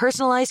 You'll get a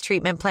personalized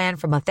treatment plan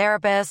from a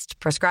therapist,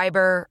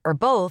 prescriber, or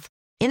both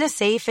in a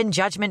safe and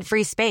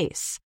judgment-free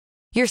space.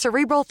 Your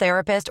Cerebral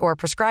therapist or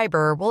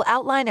prescriber will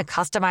outline a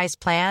customized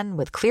plan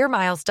with clear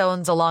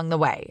milestones along the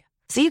way,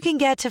 so you can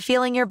get to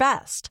feeling your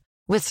best.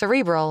 With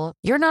Cerebral,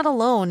 you're not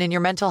alone in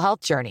your mental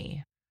health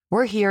journey.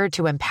 We're here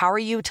to empower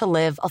you to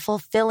live a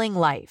fulfilling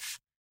life.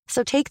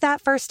 So take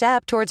that first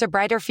step towards a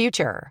brighter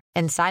future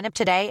and sign up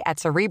today at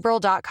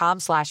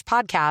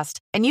Cerebral.com/podcast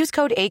and use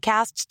code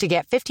ACAST to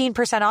get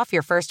 15% off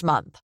your first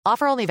month.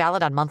 Offer only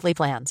valid on monthly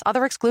plans.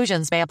 Other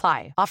exclusions may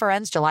apply. Offer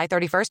ends July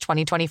 31st,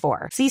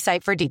 2024. See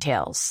site for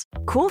details.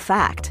 Cool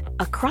fact,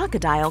 a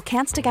crocodile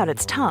can't stick out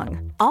its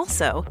tongue.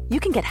 Also, you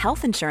can get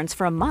health insurance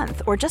for a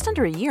month or just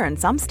under a year in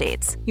some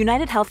states.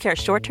 United Healthcare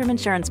short-term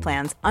insurance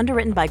plans,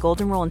 underwritten by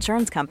Golden Rule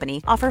Insurance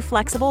Company, offer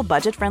flexible,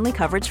 budget-friendly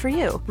coverage for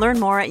you. Learn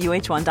more at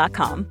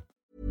UH1.com.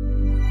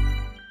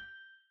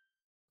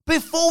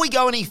 Before we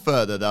go any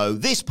further, though,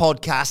 this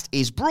podcast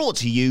is brought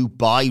to you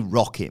by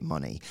Rocket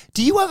Money.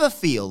 Do you ever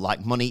feel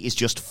like money is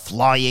just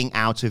flying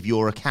out of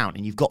your account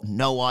and you've got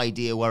no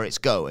idea where it's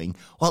going?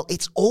 Well,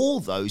 it's all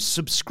those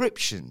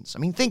subscriptions. I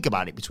mean, think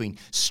about it. Between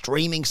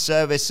streaming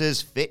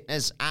services,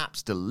 fitness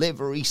apps,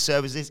 delivery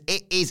services,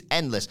 it is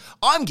endless.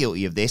 I'm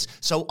guilty of this,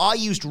 so I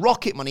used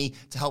Rocket Money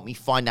to help me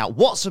find out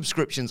what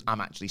subscriptions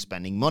I'm actually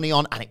spending money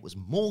on, and it was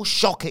more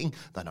shocking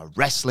than a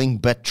wrestling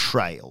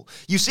betrayal.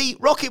 You see,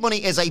 Rocket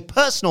Money is a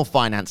personal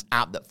finance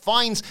app that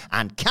finds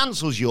and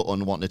cancels your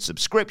unwanted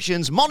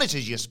subscriptions,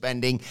 monitors your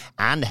spending,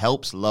 and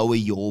helps lower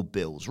your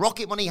bills.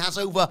 Rocket Money has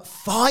over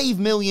 5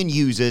 million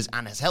users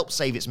and has helped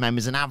save its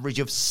members an average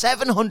of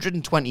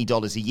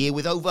 $720 a year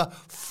with over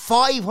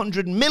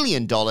 $500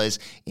 million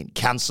in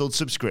cancelled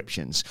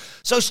subscriptions.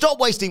 So stop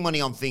wasting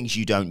money on things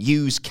you don't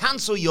use.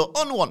 Cancel your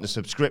unwanted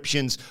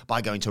subscriptions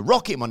by going to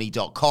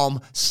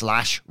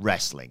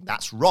rocketmoney.com/wrestling.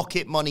 That's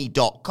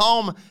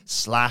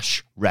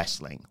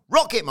rocketmoney.com/wrestling.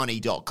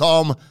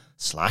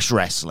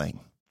 rocketmoney.com/wrestling.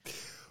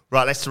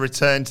 Right, let's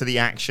return to the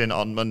action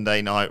on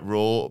Monday Night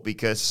Raw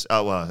because,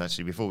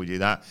 actually, before we do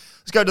that,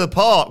 let's go to the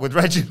park with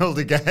Reginald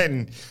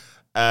again.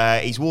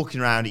 He's walking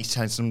around, he's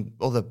telling some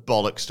other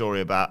bollock story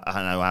about, I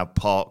don't know, how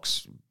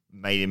Parks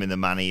made him in the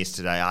man he is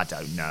today. I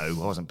don't know.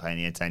 I wasn't paying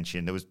any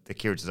attention. There was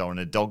Akira Tozawa in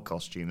a dog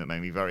costume that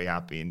made me very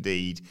happy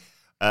indeed.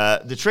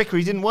 The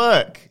trickery didn't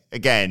work.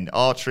 Again,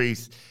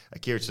 R-Truth,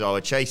 Akira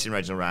Tozawa chasing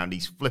Reginald around.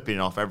 He's flipping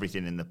off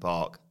everything in the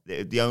park.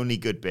 The only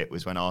good bit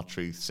was when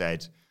R-Truth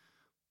said,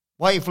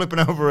 "Why are you flipping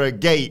over a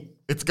gate?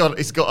 It's got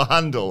a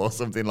handle," or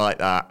something like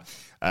that.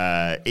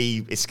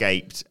 He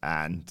escaped,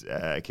 and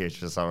Akira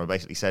Tozawa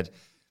basically said,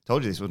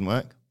 "Told you this wouldn't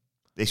work."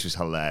 This was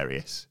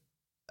hilarious.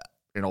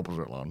 In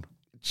opposite land.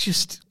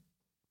 Just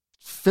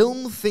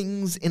film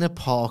things in a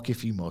park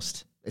if you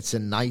must. It's a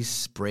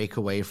nice break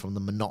away from the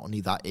monotony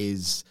that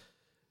is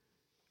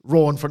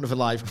Raw in front of a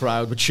live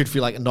crowd, which should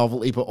feel like a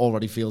novelty, but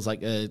already feels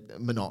like a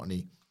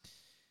monotony.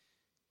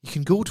 You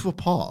can go to a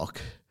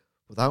park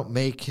without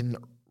making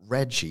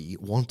Reggie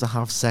want to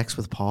have sex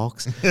with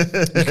Parks.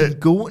 You can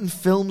go and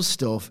film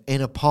stuff in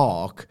a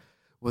park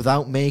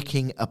without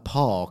making a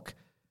park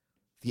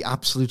the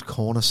absolute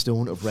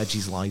cornerstone of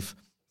Reggie's life.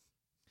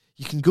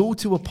 You can go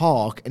to a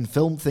park and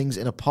film things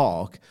in a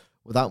park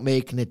without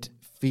making it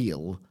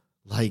feel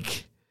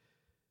like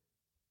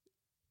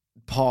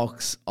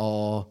parks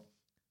are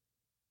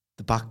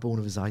the backbone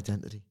of his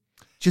identity.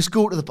 Just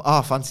go to the...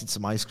 I fancied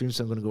some ice cream,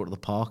 so I'm going to go to the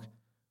park.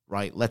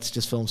 Right, let's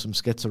just film some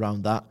skits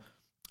around that.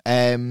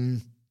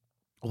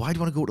 Why do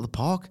you want to go to the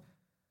park?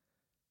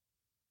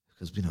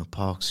 because,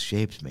 Park's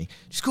shaped me.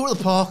 Just go to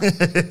the park.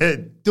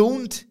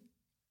 Don't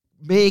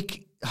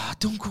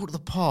go to the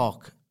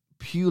park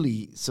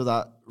purely so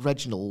that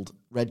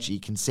Reggie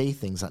can say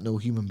things that no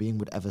human being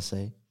would ever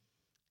say.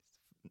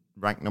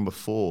 Ranked number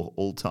 4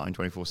 all-time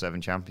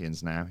 24/7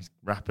 champions now. He's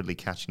rapidly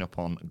catching up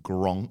on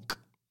Gronk.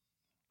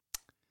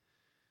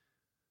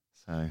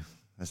 So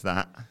there's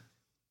that.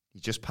 He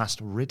just passed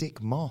Riddick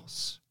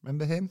Moss.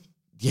 Remember him?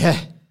 Yeah.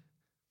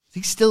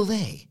 He's still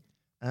there.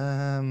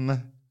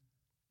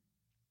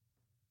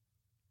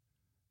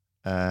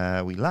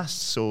 We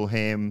last saw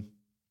him.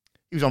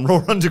 He was on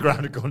Raw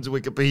Underground according to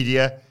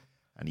Wikipedia,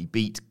 and he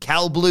beat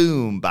Cal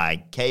Bloom by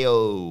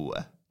KO.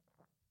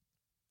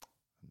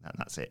 And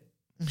that's it.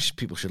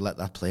 People should let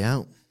that play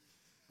out.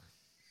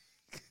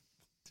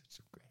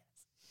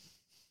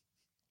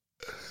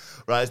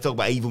 Right, let's talk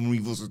about Evil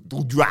Regal's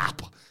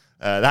Doudrop.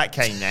 That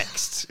came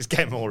next. It's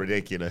getting more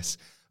ridiculous.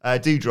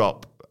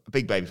 Doudrop, a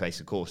big babyface,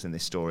 of course, in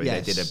this story.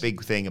 Yes. They did a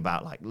big thing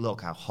about,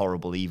 look how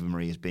horrible Eva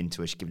Marie has been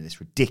to her. She's given her this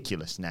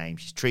ridiculous name.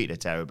 She's treated her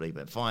terribly.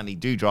 But finally,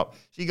 Doudrop,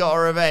 she got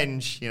her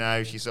revenge.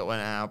 She sort of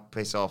went out,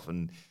 piss off,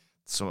 and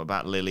something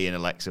about Lily and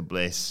Alexa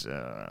Bliss.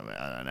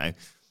 I don't know.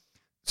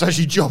 So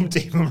she jumped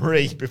Eva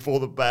Marie before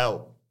the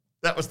bell.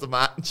 That was the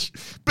match.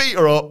 Beat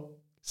her up,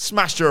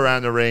 smashed her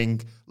around the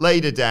ring,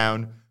 laid her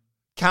down,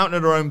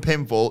 counted her own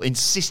pinfall,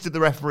 insisted the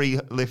referee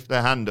lift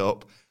her hand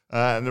up,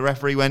 and the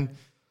referee went,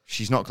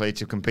 she's not cleared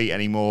to compete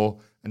anymore,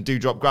 and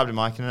Doudrop grabbed a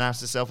mic and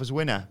announced herself as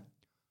winner.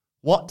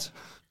 What?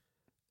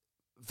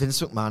 Vince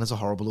McMahon is a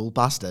horrible old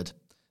bastard.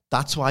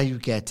 That's why you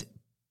get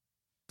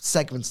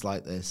segments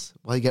like this,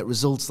 why you get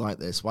results like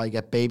this, why you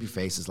get baby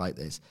faces like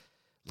this.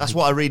 That's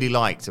what I really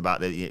liked about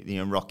the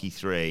Rocky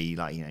 3.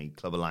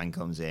 Clubber Lang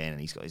comes in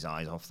and he's got his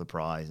eyes off the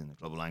prize, and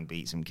Clubber Lang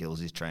beats him, kills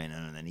his trainer,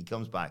 and then he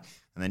comes back.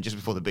 And then just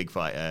before the big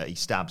fight, he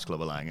stabs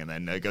Clubber Lang and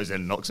then goes in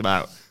and knocks him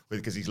out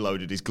because he's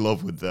loaded his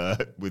glove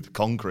with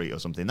concrete or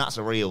something. That's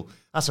a real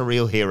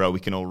hero we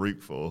can all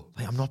root for.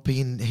 I'm not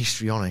being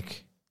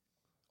histrionic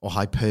or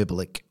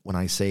hyperbolic when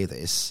I say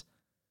this.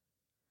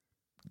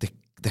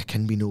 There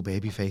can be no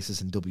baby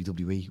faces in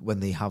WWE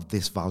when they have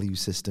this value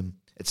system.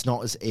 It's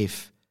not as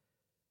if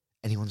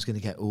anyone's going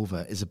to get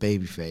over as a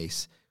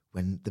babyface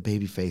when the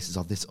babyfaces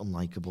are this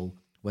unlikable,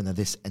 when they're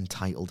this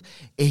entitled.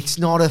 It's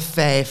not a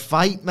fair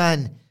fight,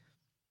 man.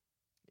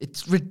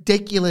 It's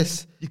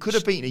ridiculous. You could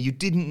have beaten her. You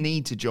didn't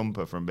need to jump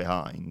her from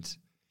behind.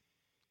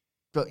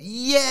 But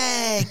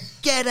yeah,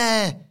 get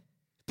her.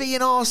 Be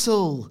an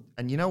arsehole.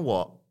 And you know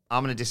what?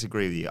 I'm going to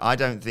disagree with you. I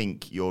don't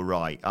think you're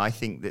right. I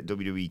think that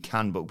WWE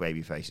can book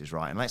babyfaces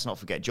right. And let's not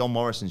forget, John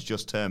Morrison's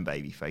just turned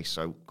babyface,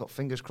 so got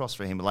fingers crossed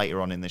for him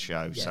later on in the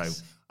show. Yes.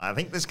 So I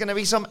think there's going to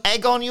be some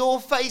egg on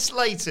your face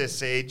later,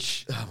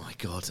 Sige. Oh, my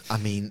God. I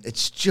mean,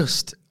 it's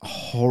just a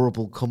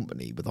horrible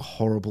company with a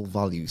horrible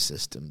value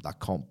system that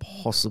can't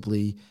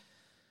possibly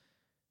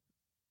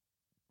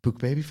book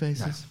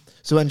babyfaces. No.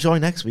 So enjoy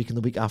next week and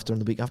the week after and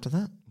the week after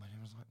that.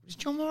 Is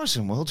John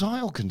Morrison world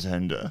title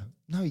contender?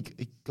 No, he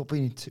got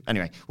beaten into...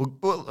 Anyway,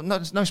 well,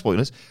 no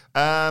spoilers.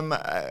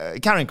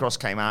 Karrion Kross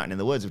came out, and in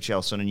the words of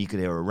Chael Sonnen, you could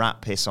hear a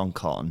rat piss on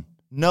cotton.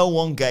 No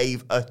one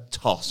gave a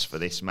toss for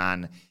this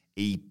man.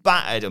 He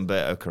battered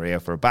Humberto Carrillo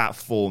for about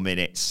 4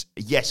 minutes.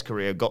 Yes,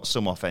 Carrillo got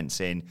some offense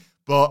in,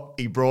 but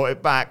he brought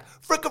it back.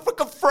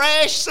 Fricka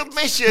fresh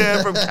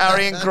submission from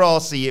Karrion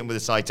Kross. He hit him with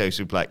a Saito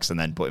suplex and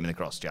then put him in the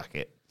cross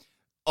jacket.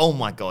 Oh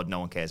my God, no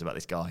one cares about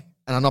this guy.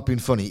 And I'm not being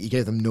funny, he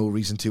gave them no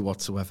reason to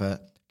whatsoever.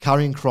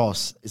 Karrion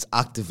Kross is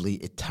actively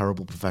a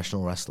terrible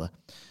professional wrestler.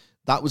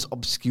 That was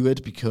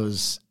obscured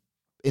because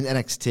in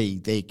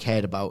NXT, they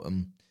cared about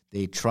him.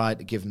 They tried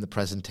to give him the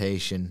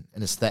presentation,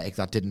 an aesthetic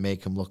that didn't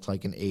make him look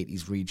like an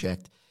 80s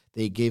reject.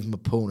 They gave him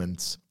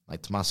opponents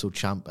like Tommaso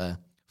Ciampa,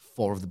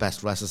 4 of the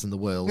best wrestlers in the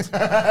world,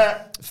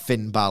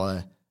 Finn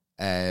Balor,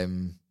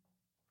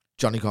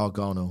 Johnny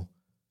Gargano,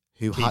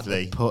 who Keith had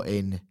Lee. to put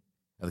in...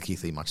 Oh, the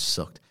Keith Lee match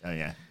sucked. Oh,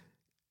 yeah.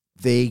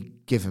 They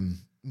give him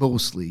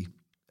mostly...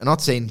 I'm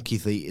not saying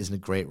Keith Lee isn't a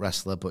great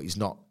wrestler, but he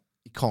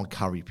can't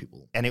carry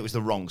people. And it was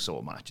the wrong sort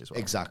of match as well.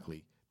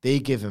 Exactly. They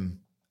give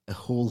him a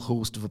whole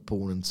host of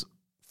opponents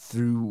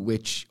through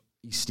which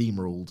he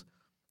steamrolled,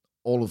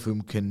 all of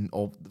whom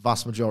or the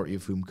vast majority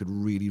of whom could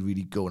really,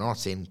 really go. And I'm not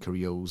saying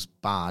Carrillo's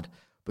bad,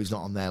 but he's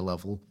not on their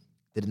level.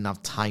 They didn't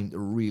have time to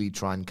really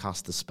try and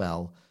cast the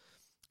spell.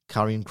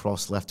 Karrion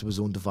Kross, left to his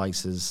own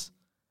devices,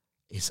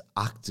 is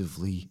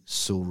actively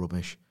so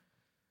rubbish.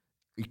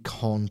 He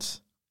can't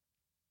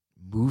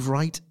move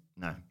right.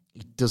 No.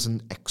 He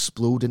doesn't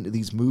explode into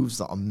these moves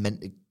that are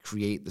meant to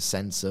create the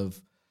sense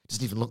of...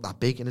 Doesn't even look that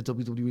big in a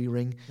WWE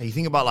ring. Now you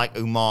think about like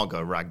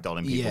Umaga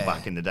ragdolling people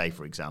back in the day,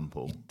 for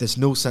example. There's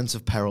no sense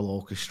of peril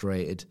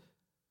orchestrated.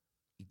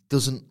 He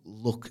doesn't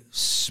look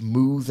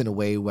smooth in a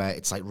way where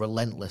it's like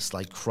relentless,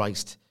 like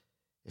Christ.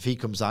 If he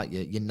comes at you,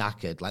 you're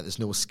knackered. Like there's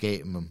no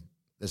escaping him.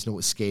 There's no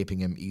escaping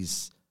him.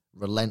 He's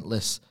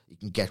relentless. He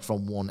can get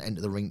from one end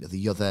of the ring to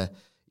the other.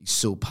 He's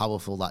so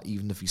powerful that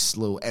even if he's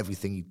slow,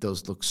 everything he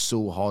does looks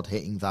so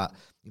hard-hitting that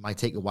it might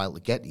take a while to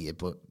get to you,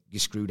 but you're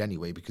screwed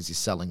anyway because he's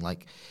selling.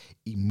 Like,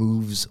 he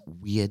moves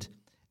weird.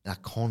 and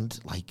I can't,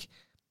 like,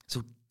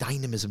 so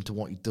dynamism to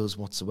what he does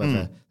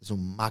whatsoever. There's no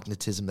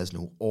magnetism, there's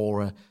no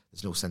aura,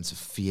 there's no sense of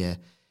fear.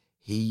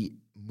 He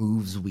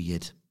moves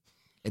weird.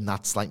 And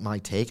that's like my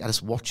take. I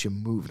just watch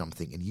him move and I'm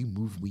thinking, you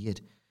move weird.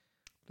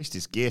 At least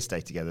his gear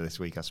stayed together this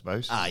week, I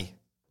suppose. Aye.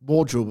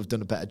 Wardrobe have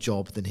done a better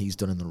job than he's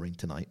done in the ring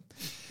tonight.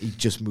 He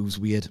just moves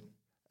weird.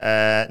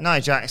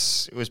 Nia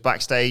Jax was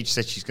backstage,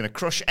 said she's going to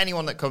crush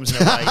anyone that comes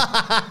in her way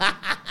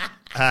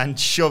and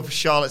shove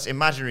Charlotte's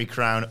imaginary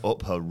crown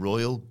up her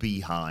royal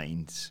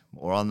behind.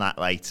 More on that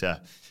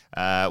later.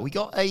 We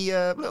got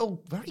a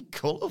little, very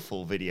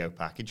colourful video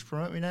package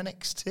promoting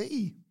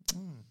NXT.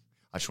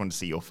 I just wanted to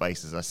see your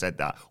face as I said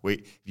that.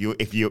 You're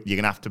going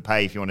to have to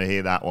pay if you want to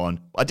hear that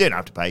one. I don't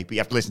have to pay, but you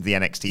have to listen to the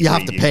NXT You preview.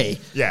 have to pay.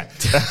 Yeah,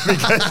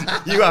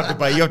 because you have to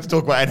pay. You have to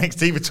talk about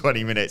NXT for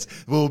 20 minutes.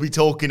 We'll be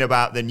talking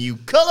about the new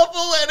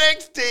colourful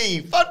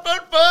NXT. Fun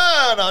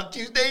on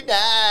Tuesday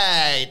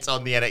nights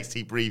on the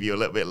NXT preview a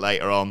little bit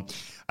later on.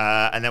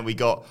 And then we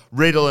got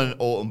Riddle and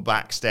Orton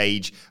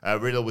backstage.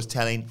 Riddle was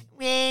telling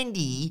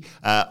Randy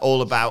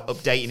all about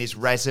updating his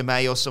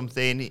resume or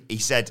something. He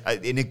said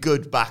in a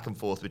good back and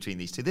forth between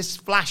these two. There's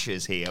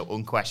flashes here,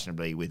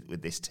 unquestionably,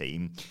 with this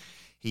team.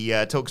 He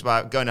talks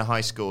about going to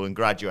high school and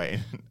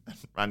graduating.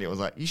 Randy was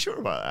like, you sure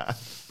about that?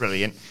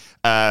 Brilliant.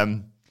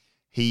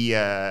 He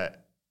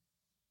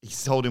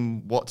told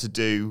him what to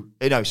do.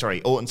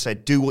 Orton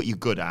said, do what you're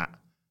good at.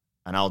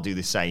 And I'll do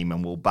the same,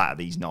 and we'll batter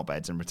these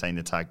knobheads and retain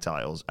the tag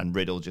titles. And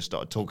Riddle just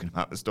started talking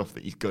about the stuff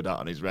that he's good at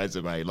on his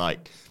resume,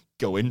 like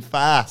going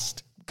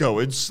fast,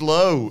 going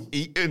slow,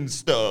 eating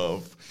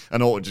stuff.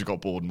 And Orton just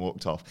got bored and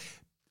walked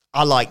off.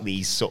 I like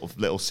these sort of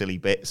little silly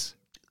bits.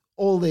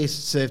 All they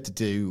serve to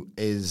do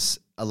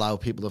is allow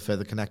people to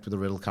further connect with the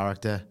Riddle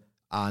character.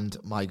 And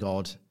my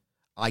God,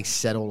 I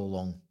said all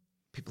along,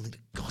 people need to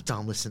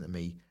goddamn listen to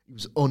me. He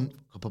was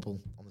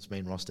unculpable on this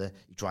main roster.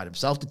 He tried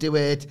himself to do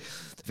it.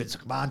 Vince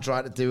McMahon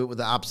tried to do it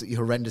with an absolutely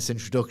horrendous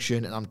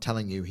introduction. And I'm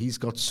telling you, he's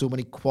got so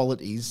many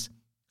qualities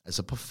as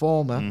a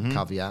performer,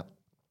 caveat,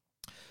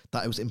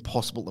 that it was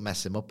impossible to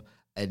mess him up.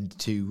 And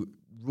to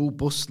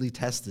robustly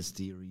test this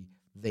theory,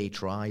 they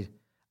tried.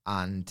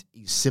 And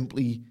he's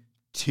simply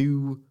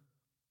too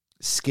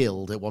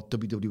skilled at what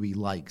WWE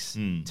likes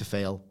to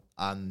fail.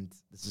 And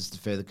this is the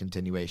further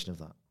continuation of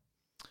that.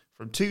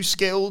 From too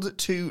skilled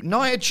to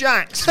Nia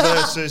Jax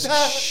versus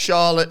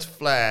Charlotte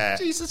Flair.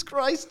 Jesus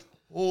Christ.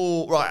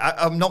 Oh, right.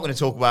 I'm not going to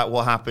talk about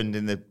what happened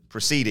in the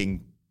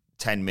preceding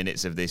 10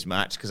 minutes of this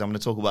match because I'm going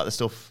to talk about the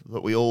stuff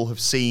that we all have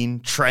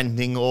seen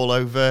trending all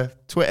over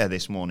Twitter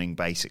this morning,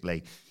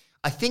 basically.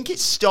 I think it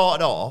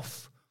started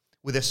off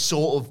with a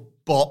sort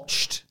of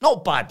botched,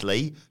 not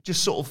badly,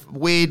 just sort of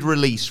weird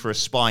release for a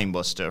spine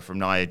buster from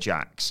Nia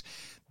Jax.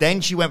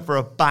 Then she went for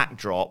a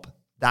backdrop.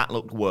 That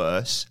looked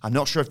worse. I'm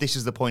not sure if this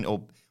is the point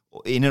or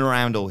in and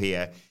around all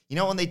here. You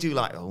know when they do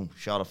like,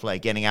 Charlotte Flair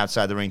getting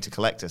outside the ring to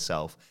collect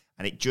herself?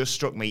 And it just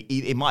struck me,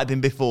 it might have been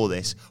before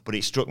this, but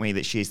it struck me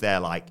that she's there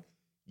like,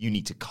 you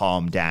need to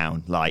calm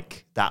down.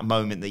 Like that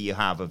moment that you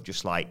have of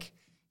just like,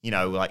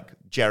 like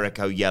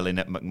Jericho yelling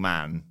at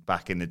McMahon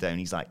back in the day. And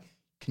he's like,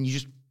 can you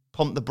just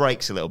pump the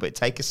brakes a little bit?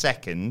 Take a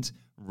second.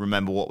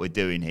 Remember what we're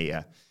doing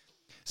here.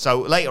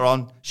 So later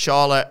on,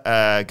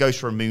 Charlotte goes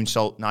for a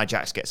moonsault. Nia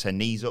Jax gets her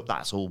knees up.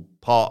 That's all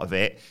part of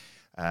it.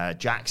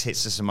 Jax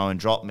hits the Samoan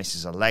drop,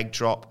 misses a leg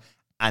drop.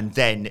 And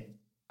then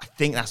I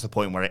think that's the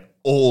point where it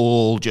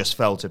all just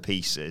fell to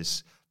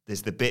pieces.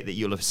 There's the bit that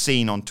you'll have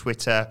seen on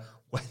Twitter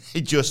where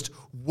they just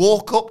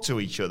walk up to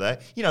each other.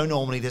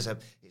 Normally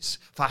it's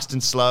fast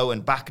and slow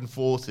and back and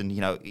forth and,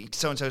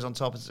 so-and-so's on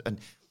top and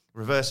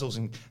reversals.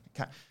 And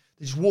they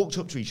just walked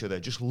up to each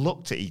other, just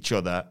looked at each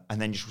other and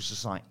then just was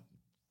just like,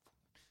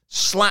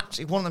 slaps.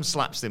 If one of them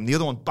slaps them, the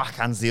other one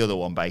backhands the other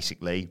one,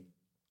 basically.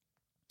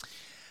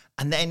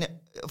 And then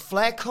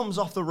Flair comes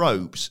off the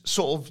ropes,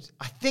 sort of,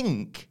 I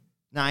think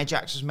Nia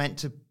Jax was meant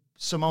to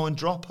Samoan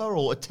drop her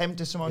or attempt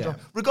to Samoan drop.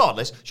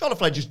 Regardless, Charlotte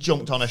Flair just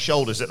jumped on her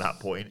shoulders at that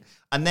point.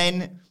 And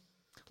then,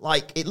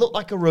 it looked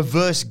like a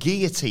reverse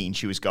guillotine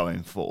she was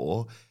going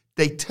for.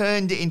 They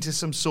turned it into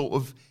some sort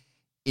of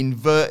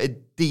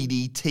inverted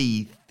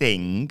DDT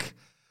thing.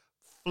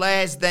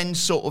 Flair's then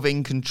sort of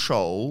in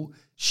control.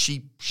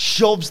 She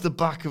shoves the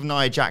back of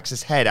Nia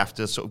Jax's head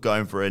after sort of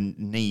going for her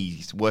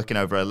knees, working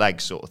over her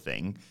legs sort of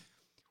thing.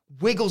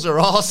 Wiggles her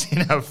arse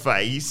in her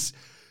face,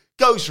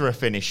 goes for a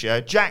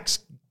finisher. Jax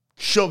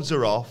shoves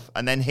her off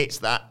and then hits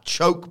that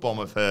choke bomb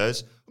of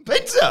hers.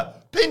 Pins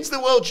her! Pins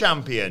the world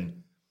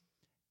champion.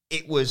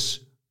 It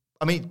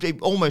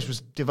almost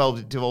was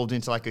devolved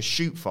into like a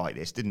shoot fight,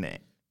 this, didn't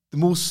it? The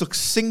most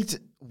succinct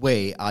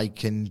way I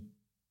can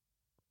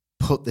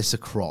put this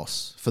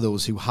across for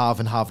those who have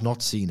and have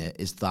not seen it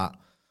is that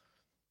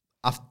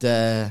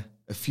after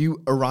a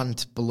few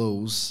errant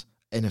blows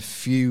and a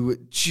few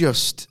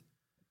just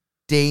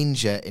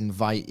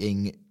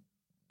danger-inviting,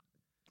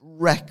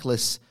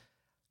 reckless,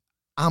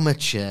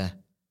 amateur,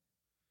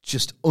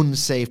 just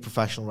unsafe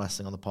professional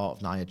wrestling on the part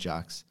of Nia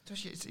Jax.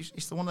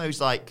 It's the one of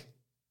those, like,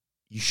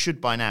 you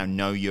should by now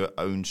know your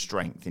own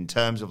strength in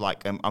terms of,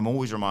 like, I'm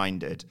always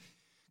reminded,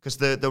 Because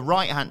the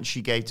right hand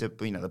she gave to,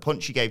 the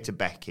punch she gave to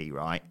Becky,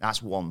 right?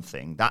 That's one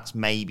thing. That's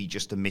maybe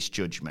just a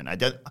misjudgment.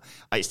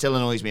 It still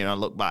annoys me when I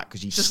look back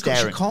because she's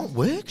staring. She can't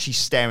work. She's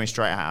staring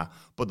straight at her.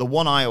 But the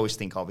one I always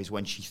think of is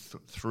when she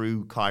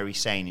threw Kairi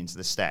Sane into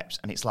the steps,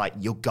 and it's like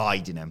you're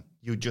guiding them.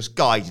 You're just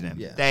guiding them.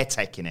 Yeah. They're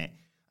taking it,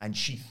 and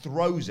she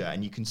throws her,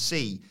 and you can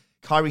see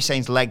Kairi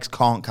Sane's legs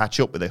can't catch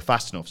up with her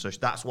fast enough, so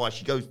that's why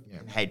she goes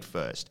head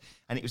first.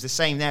 And it was the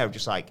same there, of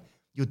just like,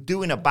 you're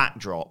doing a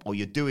backdrop or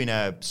you're doing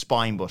a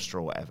spine buster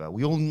or whatever.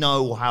 We all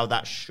know how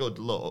that should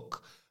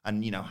look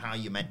and, how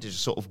you're meant to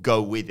just sort of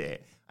go with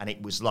it. And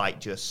it was like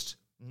just,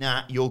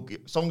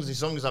 as long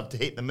as I've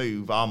hit the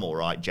move, I'm all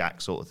right, Jack,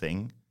 sort of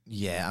thing.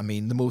 Yeah, I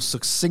mean, the most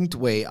succinct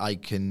way I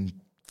can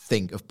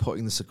think of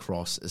putting this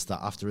across is that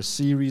after a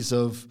series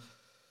of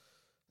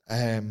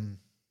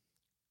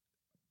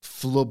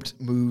flubbed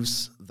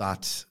moves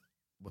that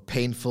were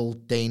painful,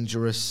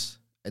 dangerous,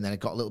 and then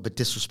it got a little bit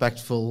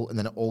disrespectful, and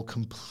then it all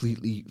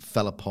completely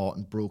fell apart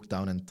and broke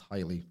down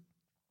entirely.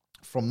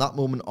 From that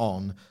moment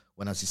on,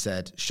 when, as you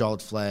said,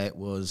 Charlotte Flair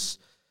was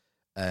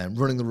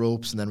running the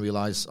ropes and then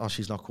realised,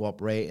 she's not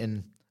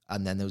cooperating,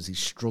 and then there was these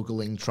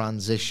struggling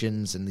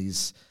transitions and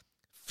these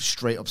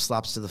straight-up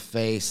slaps to the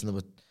face,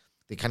 and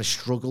they kind of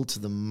struggled to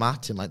the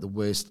mat in like the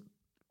worst,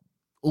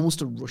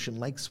 almost a Russian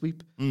leg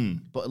sweep.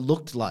 But it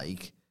looked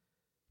like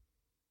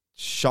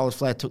Charlotte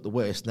Flair took the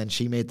worst, and then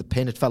she made the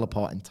pin. It fell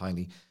apart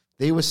entirely.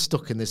 They were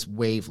stuck in this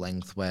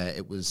wavelength where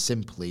it was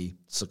simply,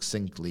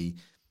 succinctly,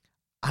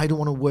 I don't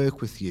want to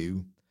work with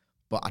you,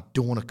 but I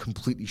don't want to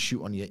completely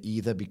shoot on you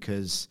either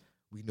because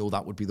we know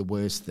that would be the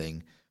worst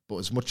thing. But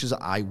as much as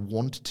I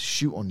want to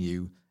shoot on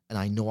you and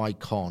I know I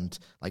can't,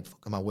 like,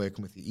 fuck, am I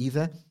working with you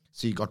either?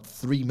 So you got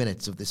 3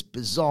 minutes of this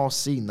bizarre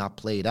scene that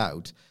played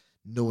out,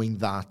 knowing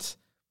that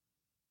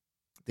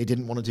they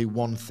didn't want to do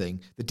one thing.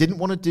 They didn't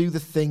want to do the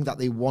thing that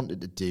they wanted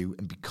to do.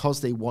 And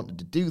because they wanted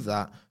to do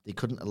that, they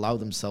couldn't allow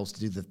themselves to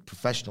do the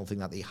professional thing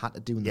that they had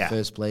to do in the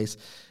first place.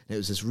 And it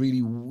was this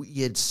really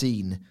weird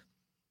scene.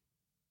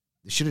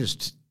 They should have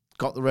just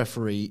got the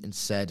referee and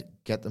said,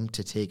 get them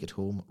to take it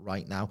home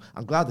right now.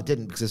 I'm glad they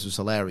didn't because this was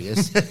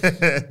hilarious.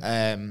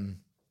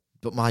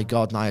 But my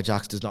God, Nia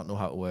Jax does not know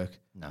how to work.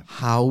 No.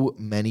 How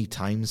many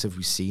times have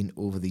we seen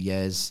over the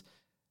years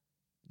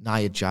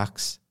Nia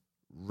Jax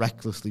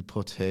recklessly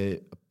put her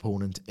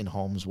opponent in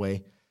harm's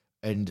way?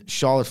 And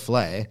Charlotte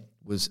Flair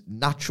was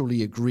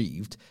naturally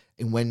aggrieved.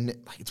 And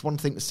when it's one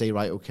thing to say,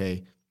 right,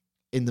 okay,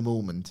 in the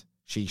moment,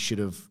 she should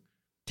have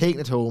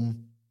taken it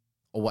home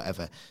or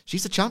whatever.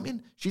 She's the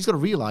champion. She's got to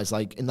realize,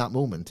 like, in that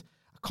moment,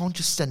 I can't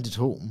just send it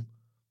home.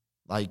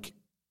 Like,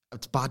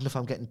 it's bad enough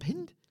I'm getting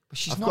pinned. But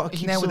she's I've not got to in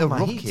keep there with some a of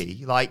my rookie.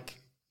 heat.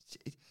 Like,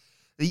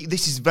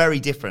 this is very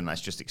different.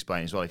 Let's just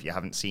explain as well if you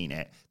haven't seen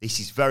it. This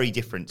is very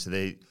different to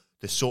the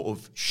sort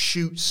of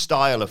shoot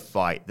style of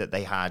fight that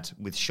they had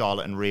with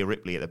Charlotte and Rhea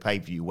Ripley at the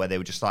pay-per-view, where they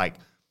were just like,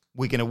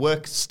 we're going to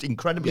work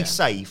incredibly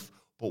safe,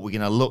 but we're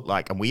going to look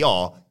like, and we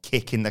are,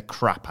 kicking the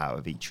crap out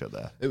of each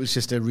other. It was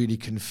just a really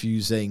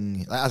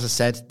confusing... As I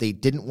said, they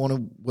didn't want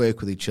to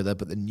work with each other,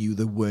 but they knew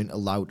they weren't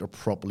allowed to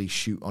properly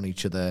shoot on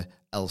each other,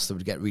 else they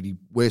would get really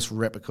worse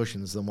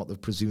repercussions than what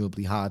they've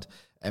presumably had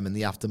in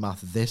the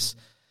aftermath of this.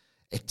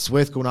 It's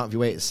worth going out of your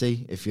way to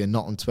see if you're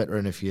not on Twitter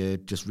and if you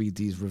just read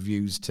these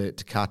reviews to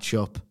catch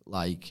up.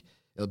 Like,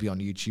 it'll be on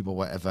YouTube or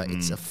whatever.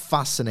 It's a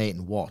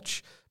fascinating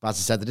watch. But as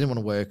I said, they didn't want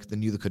to work. They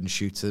knew they couldn't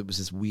shoot. So it was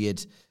this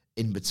weird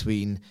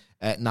in-between.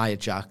 Nia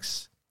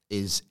Jax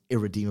is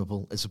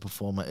irredeemable as a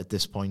performer at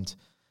this point.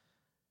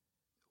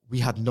 We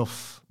had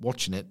enough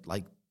watching it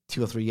like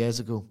 2 or 3 years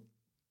ago.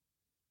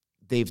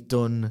 They've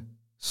done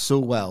so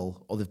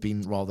well, or they've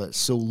been rather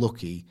so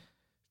lucky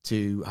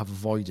to have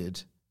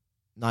avoided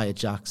Nia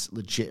Jax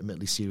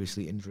legitimately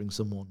seriously injuring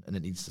someone, and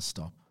it needs to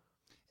stop.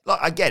 Look,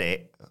 I get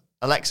it.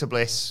 Alexa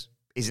Bliss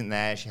isn't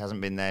there. She hasn't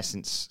been there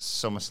since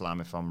SummerSlam,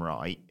 if I'm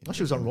right. Oh,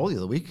 she was on Raw the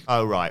other week.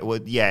 Oh, right. Well,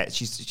 yeah,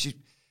 she's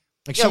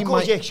Like, yeah, of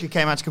course, she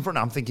came out to confront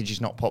her. I'm thinking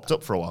she's not popped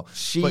up for a while.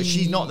 But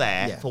she's not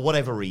there for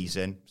whatever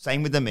reason.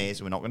 Same with The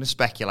Miz. We're not going to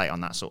speculate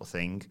on that sort of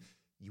thing.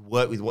 You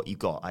work with what you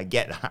got. I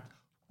get that.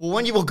 Well,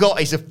 when you've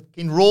got is a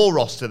fucking Raw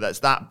roster that's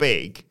that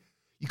big,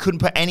 you couldn't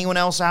put anyone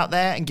else out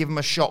there and give them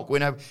a shock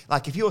winner.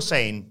 Like, if you're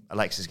saying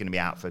Alexa's going to be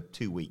out for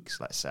 2 weeks,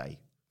 let's say,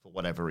 for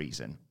whatever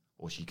reason,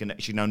 or she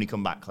can only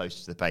come back closer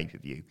to the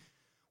pay-per-view,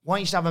 why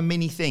don't you just have a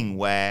mini thing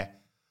where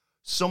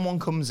someone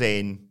comes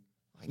in,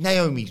 like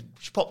Naomi,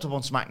 she popped up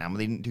on SmackDown, but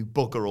they didn't do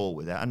bugger all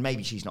with her, and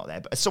maybe she's not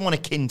there, but someone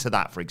akin to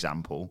that, for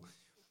example,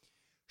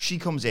 she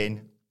comes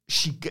in,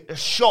 she gets a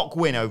shock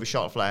win over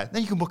Charlotte Flair,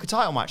 then you can book a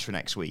title match for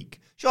next week.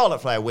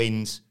 Charlotte Flair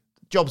wins,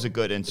 jobs are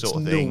good and sort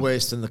of thing. It's no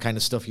worse than the kind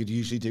of stuff you'd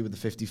usually do with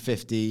the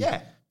 50-50.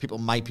 Yeah. People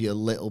might be a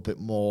little bit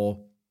more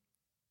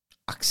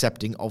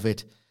accepting of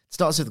it. It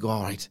starts with,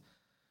 all right,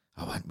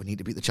 we need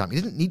to beat the champion.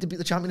 You didn't need to beat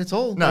the champion at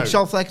all. No. Like,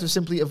 Charlotte Flair could have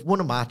simply have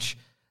won a match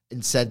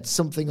and said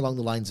something along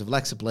the lines of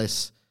Alexa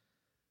Bliss,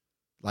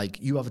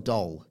 like, you have a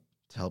doll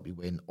to help you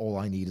win. All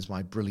I need is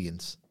my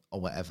brilliance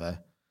or whatever.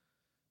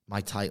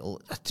 my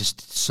title.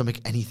 Just something,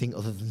 anything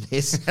other than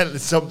this.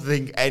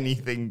 Something,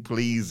 anything,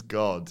 please,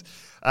 God.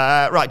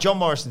 Right, John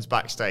Morrison's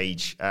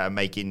backstage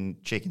making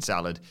chicken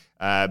salad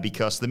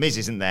because The Miz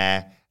isn't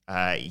there.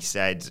 He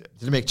said...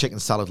 Did he make chicken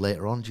salad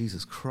later on?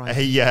 Jesus Christ.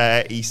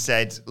 He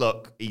said,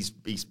 look, he's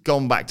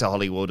gone back to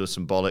Hollywood or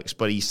some bollocks,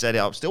 but he said,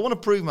 I still want to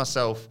prove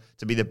myself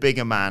to be the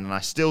bigger man, and I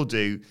still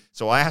do.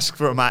 So I asked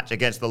for a match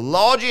against the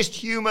largest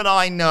human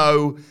I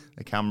know.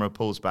 The camera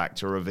pulls back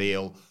to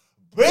reveal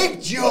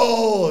Big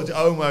George.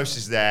 Omos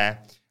is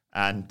there,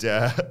 and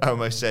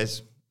Omos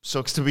says,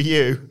 sucks to be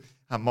you.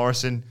 And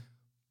Morrison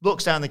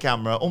looks down the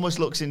camera, almost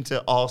looks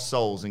into our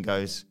souls and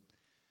goes,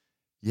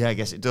 yeah, I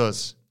guess it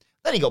does.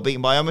 Then he got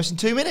beaten by Omos in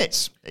 2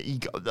 minutes. He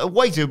got a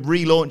way to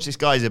relaunch this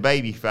guy as a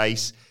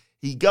babyface.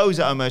 He goes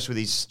at Omos with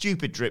his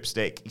stupid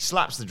dripstick. He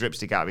slaps the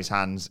dripstick out of his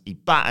hands. He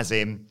batters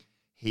him.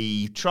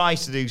 He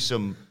tries to do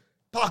some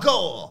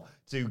parkour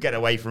to get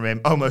away from him.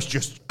 Omos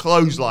just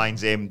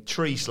clotheslines him,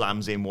 tree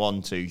slams him,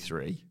 1, 2,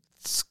 3.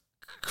 It's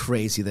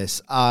crazy,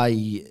 this. I'll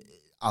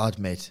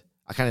admit,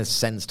 I kind of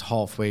sensed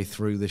halfway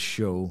through the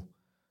show,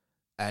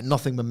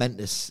 nothing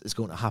momentous is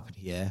going to happen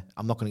here.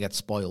 I'm not going to get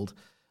spoiled.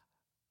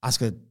 I was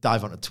going to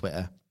dive onto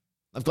Twitter.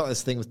 I've got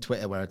this thing with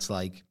Twitter where it's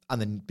like, and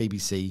then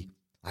BBC,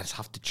 I just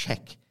have to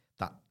check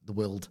that the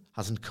world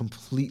hasn't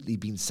completely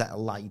been set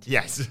alight.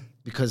 Yes.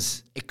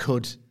 Because it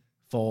could,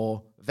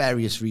 for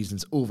various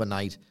reasons,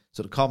 overnight.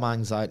 So to calm my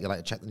anxiety, I like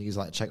to check the news,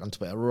 I like to check on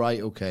Twitter.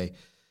 Right, okay.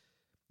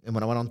 And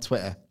when I went on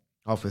Twitter,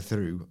 halfway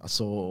through, I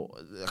saw,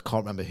 I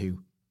can't remember who,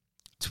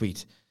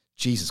 tweet,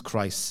 Jesus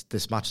Christ,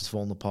 this match has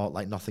fallen apart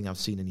like nothing I've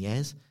seen in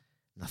years.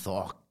 And I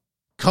thought, oh,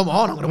 come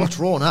on, I'm going to watch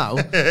Raw now.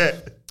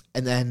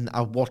 And then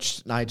I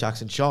watched Nia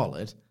Jax and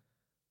Charlotte.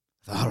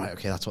 I thought, all right,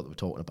 okay, that's what they were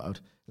talking about.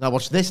 And I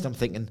watched this, and I'm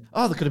thinking,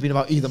 oh, they could have been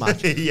about either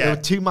match. Yeah. There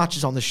were 2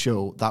 matches on the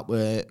show that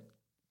were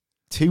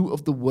 2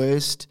 of the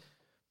worst,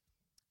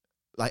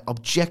 like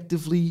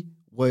objectively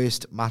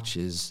worst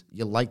matches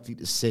you're likely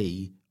to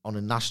see on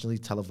a nationally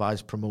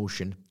televised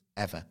promotion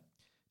ever.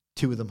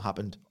 2 of them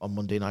happened on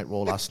Monday Night Raw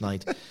last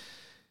night.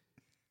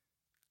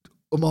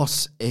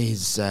 Omos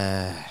is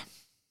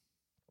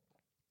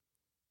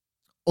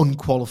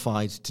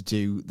unqualified to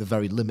do the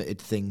very limited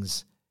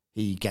things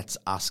he gets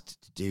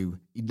asked to do.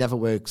 He never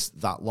works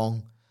that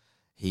long.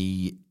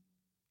 He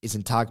is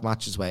in tag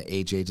matches where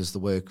AJ does the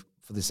work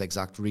for this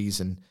exact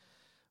reason.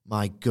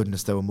 My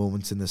goodness, there were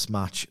moments in this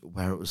match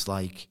where it was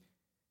like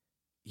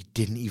he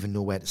didn't even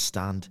know where to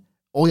stand.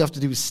 All you have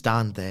to do is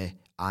stand there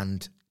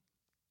and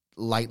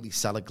lightly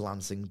sell a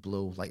glancing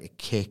blow, like a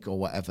kick or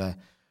whatever.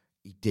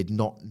 He did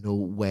not know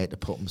where to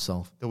put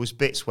himself. There was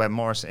bits where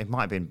Morrison, it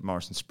might have been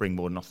Morrison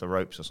springboarding off the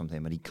ropes or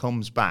something, but he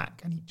comes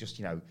back and he just,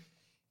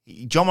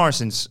 John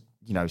Morrison's,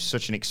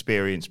 such an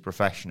experienced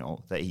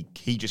professional that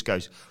he just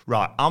goes,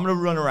 right, I'm going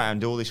to run around,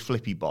 do all this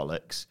flippy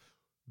bollocks,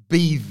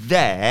 be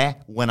there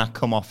when I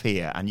come off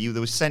here. And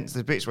there was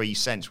the bits where you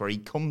sense where he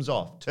comes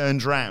off,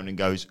 turns around and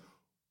goes,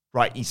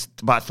 right, he's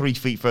about 3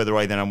 feet further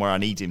away than I'm where I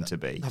need him to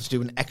be. I have to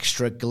do an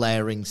extra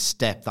glaring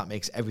step that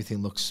makes everything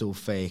look so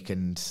fake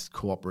and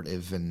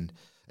cooperative and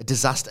a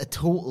disaster, a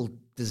total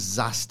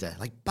disaster,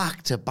 like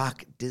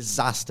back-to-back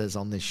disasters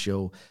on this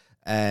show.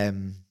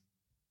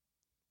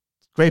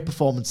 Great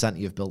performance center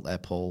you've built there,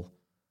 Paul.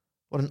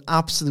 What an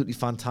absolutely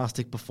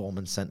fantastic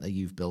performance center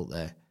you've built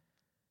there.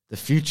 The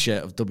future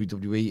of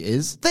WWE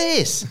is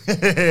this.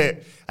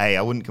 Hey,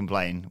 I wouldn't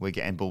complain. We're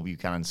getting Bull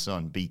Buchanan's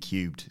son, B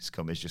Cubed. It's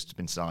just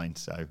been signed,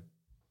 so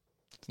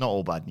it's not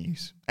all bad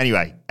news.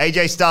 Anyway,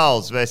 AJ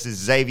Styles versus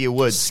Xavier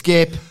Woods.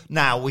 Skip.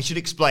 Now, we should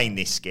explain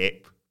this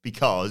skip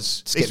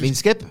because... Skip means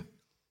skip.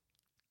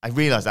 I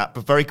realise that,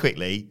 but very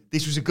quickly,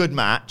 this was a good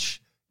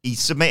match. He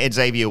submitted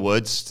Xavier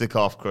Woods to the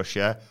Calf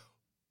Crusher.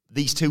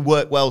 These two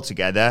work well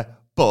together,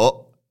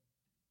 but...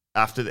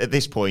 at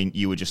this point,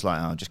 you were just like,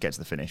 oh, just get to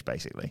the finish,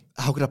 basically.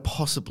 How could I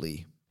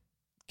possibly,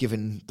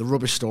 given the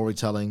rubbish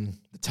storytelling,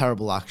 the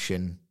terrible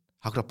action,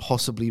 how could I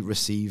possibly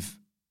receive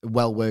a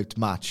well-worked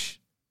match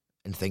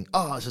and think,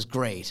 oh, this is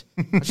great?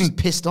 I'm just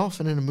pissed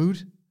off and in a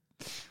mood.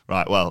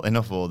 Right, well,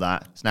 enough of all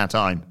that. It's now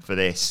time for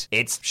this.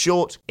 It's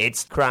short,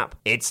 it's crap,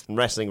 it's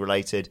wrestling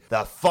related.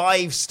 The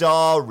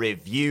 5-star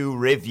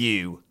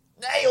review.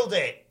 Nailed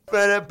it!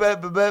 And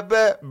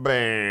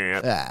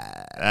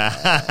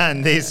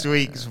this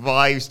week's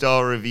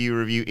 5-star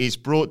review is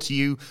brought to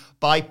you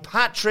by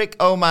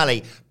Patrick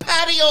O'Malley.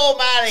 Paddy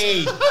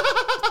O'Malley!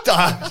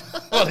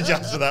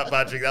 Apologise for that,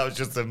 Patrick. That was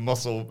just a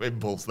muscle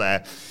impulse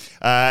there.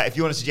 If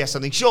you want to suggest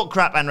something short,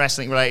 crap, and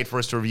wrestling related for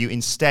us to review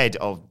instead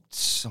of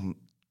some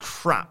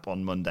crap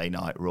on Monday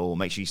Night Raw,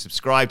 make sure you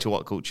subscribe to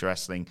What Culture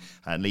Wrestling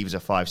and leave us a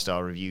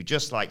 5-star review,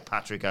 just like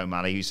Patrick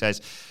O'Malley, who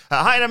says,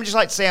 hi, and I'd just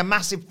like to say a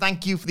massive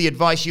thank you for the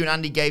advice you and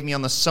Andy gave me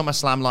on the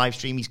SummerSlam live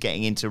stream. He's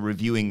getting into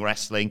reviewing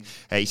wrestling.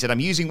 He said, I'm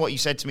using what you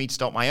said to me to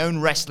start my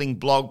own wrestling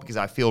blog because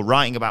I feel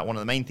writing about one of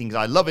the main things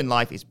I love in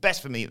life is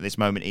best for me at this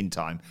moment in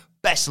time.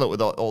 Best luck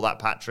with all that,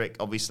 Patrick.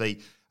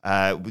 Obviously,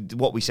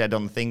 what we said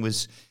on the thing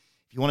was,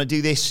 if you want to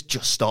do this,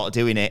 just start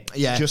doing it.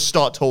 Yeah. Just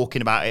start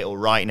talking about it or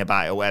writing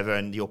about it or whatever,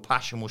 and your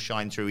passion will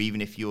shine through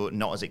even if you're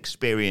not as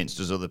experienced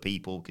as other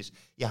people, because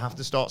you have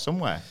to start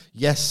somewhere.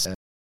 Yes,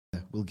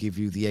 will give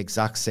you the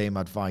exact same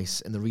advice,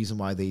 and the reason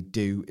why they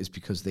do is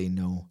because they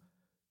know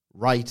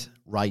write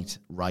in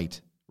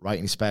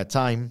your spare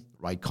time,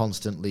 write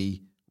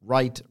constantly,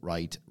 write.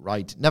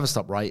 Never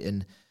stop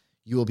writing.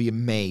 You will be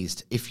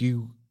amazed if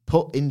you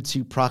put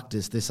into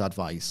practice this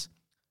advice,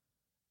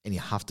 and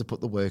you have to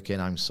put the work in,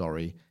 I'm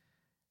sorry,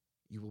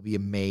 you will be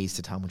amazed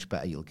at how much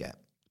better you'll get.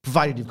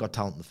 Provided you've got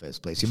talent in the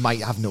first place. You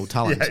might have no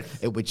talent,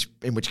 Yes.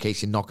 in which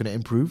case you're not going to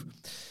improve.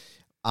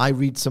 I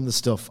read some of the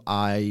stuff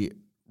I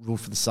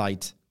wrote for the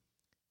site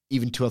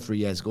even 2 or 3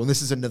 years ago. And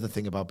this is another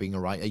thing about being a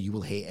writer. You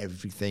will hate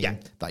everything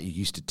that you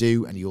used to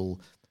do, and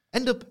you'll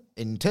end up,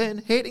 in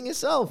turn, hating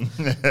yourself.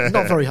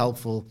 Not very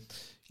helpful.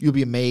 You'll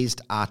be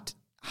amazed at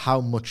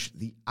how much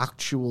the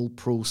actual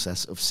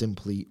process of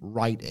simply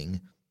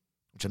writing,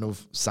 which I know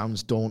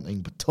sounds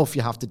daunting, but tough,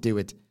 you have to do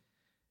it.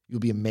 You'll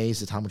be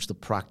amazed at how much the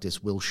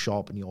practice will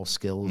sharpen your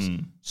skills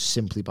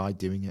simply by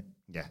doing it.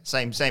 Yeah,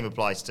 same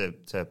applies to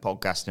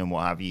podcasting and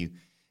what have you.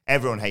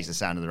 Everyone hates the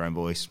sound of their own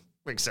voice,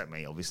 except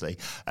me, obviously.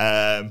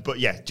 But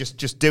yeah,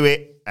 just do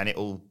it, and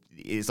it'll,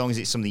 as long as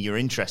it's something you're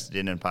interested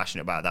in and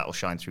passionate about, that will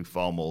shine through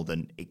far more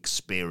than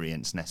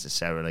experience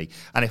necessarily.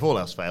 And if all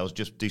else fails,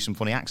 just do some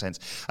funny accents.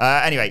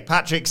 Anyway,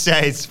 Patrick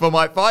says, for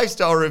my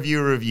 5-star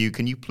review,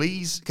 can you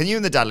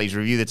and the Dadleys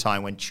review the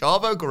time when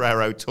Chavo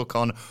Guerrero took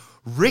on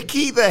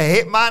Ricky the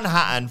Hitman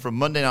Hatton from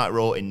Monday Night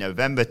Raw in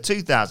November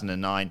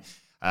 2009?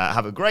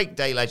 Have a great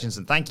day, legends,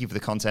 and thank you for the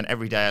content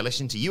every day. I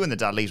listen to you and the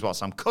Dadleys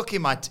whilst I'm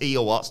cooking my tea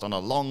or whilst on a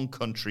long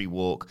country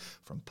walk.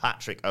 From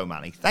Patrick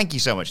O'Malley. Thank you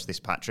so much for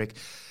this, Patrick.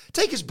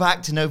 Take us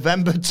back to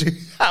November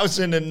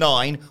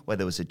 2009, where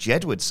there was a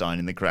Jedward sign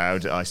in the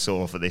crowd I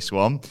saw for this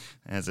one,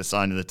 as a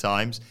sign of the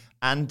times,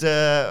 and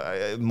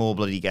more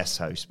bloody guest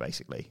hosts,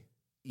 basically.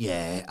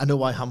 Yeah, I know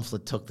why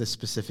Hamflett took this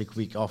specific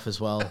week off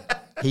as well.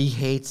 He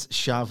hates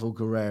Chavo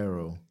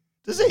Guerrero.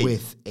 Does he?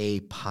 With a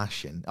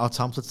passion. It's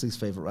Hamflett's least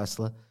favourite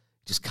wrestler.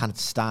 Just can't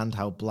stand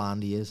how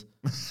bland he is.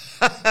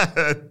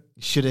 You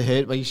should have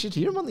heard. Well, you should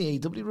hear him on the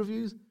AEW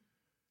reviews.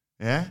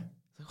 Yeah?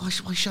 Why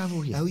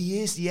Chavo here? Oh, he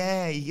is.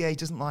 Yeah, he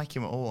doesn't like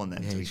him at all on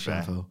them, to be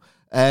fair.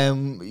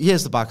 Chavo.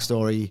 Here's the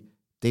backstory.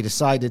 They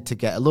decided to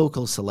get a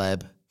local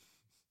celeb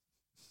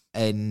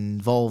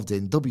involved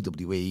in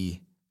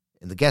WWE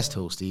in the guest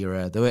host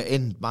era. They were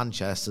in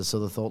Manchester, so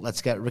they thought,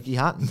 let's get Ricky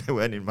Hatton. They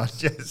weren't in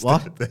Manchester.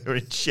 What? They were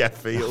in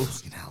Sheffield. Oh,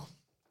 fucking hell.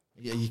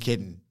 Are you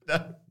kidding?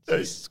 No.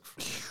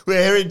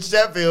 We're here in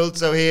Sheffield,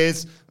 so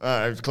here's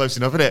close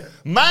enough, isn't it?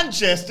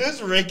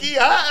 Manchester's Ricky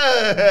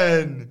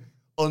Hatton.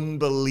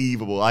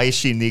 Unbelievable. I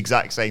assumed the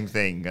exact same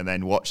thing, and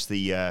then watched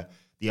the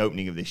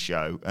opening of this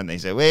show, and they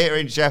said, we're here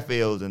in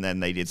Sheffield, and then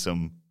they did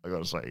some, I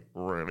gotta say,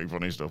 really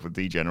funny stuff with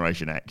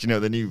D-Generation X. You know,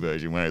 the new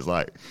version where it's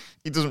like,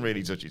 he doesn't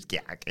really touch his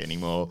gack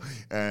anymore,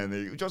 and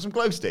he got some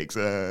glow sticks,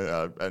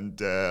 and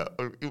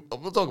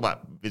we'll talk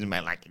about his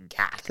man like a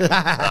cat.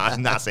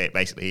 And that's it,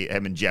 basically.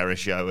 Him and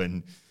Jericho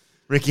and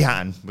Ricky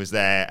Hatton was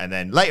there, and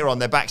then later on,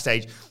 they're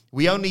backstage.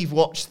 We only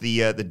watched the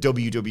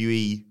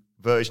WWE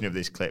version of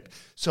this clip.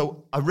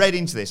 So I read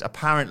into this.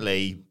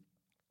 Apparently,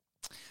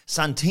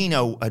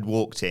 Santino had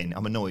walked in.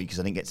 I'm annoyed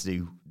because I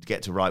didn't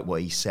get to write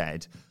what he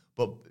said.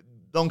 But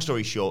long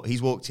story short,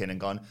 he's walked in and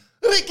gone,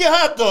 Ricky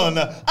Hatton,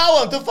 I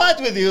want to fight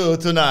with you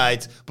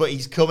tonight. But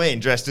he's come in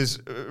dressed as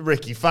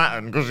Ricky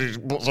Fatton because he's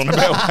puts on a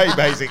bit of weight,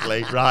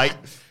 basically, right?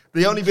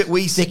 The only bit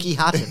we see... Ricky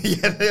Hatton.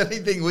 Yeah, the only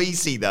thing we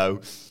see,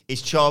 though,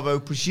 is Chavo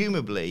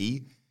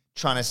presumably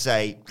trying to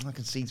say, I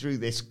can see through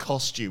this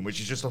costume, which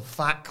is just a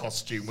fat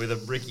costume with a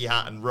Ricky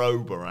Hatton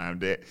robe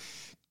around it,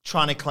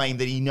 trying to claim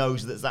that he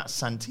knows that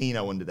that's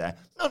Santino under there.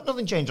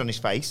 Nothing changed on his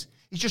face.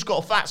 He's just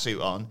got a fat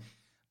suit on.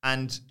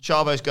 And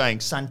Chavo's going,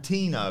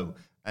 Santino.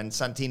 And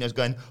Santino's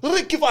going,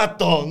 Ricky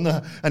Hatton.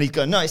 And he's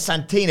going, no, it's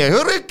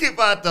Santino. Ricky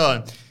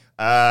Hatton.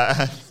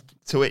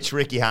 To which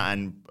Ricky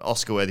Hatton,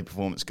 Oscar-worthy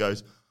performance,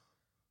 goes,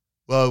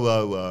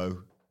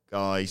 whoa,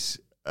 guys.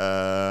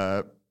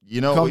 You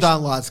know, Calm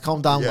down, lads.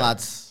 Calm down,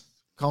 lads.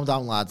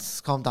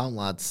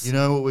 You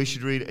know what we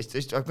should really...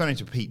 I've gone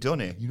into Pete Dunne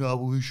here. You know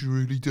what we should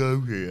really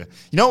do here?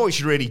 You know what we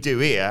should really do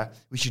here?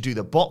 We should do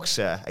the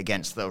boxer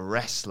against the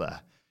wrestler.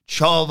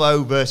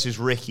 Chavo versus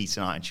Ricky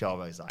tonight. And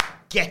Chavo's like,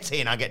 get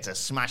in. I get to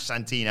smash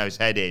Santino's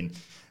head in.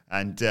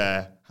 And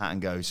Hatton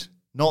goes,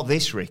 not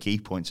this Ricky.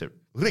 Points at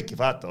Ricky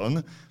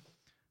Hatton.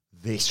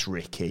 This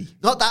Ricky.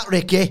 Not that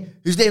Ricky.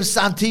 Whose name's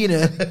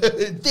Santino.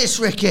 This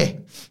Ricky.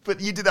 But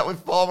you did that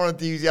with far more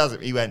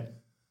enthusiasm. He went,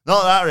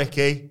 not that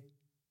Ricky.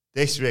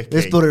 This Ricky.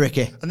 This bloody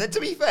Ricky. And then, to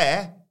be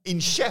fair, in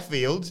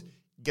Sheffield,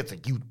 he gets a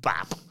cute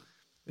bap.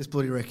 This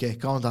bloody Ricky.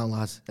 Calm down,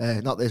 lads.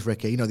 Not this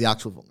Ricky. You know, the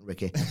actual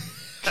Ricky.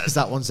 Because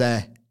that one's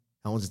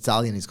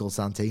Italian. He's called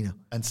Santino.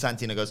 And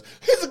Santino goes,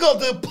 he's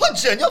got to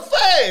punch you in your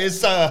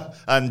face.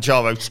 And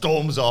Chavo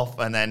storms off.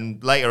 And then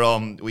later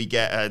on, we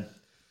get a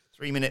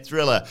 3-minute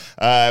thriller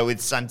with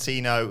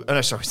Santino. Oh, no,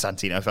 sorry,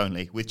 Santino, if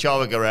only. With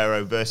Chavo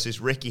Guerrero versus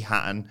Ricky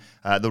Hatton.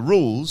 The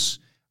rules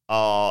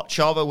are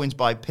Chavo wins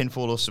by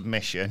pinfall or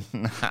submission,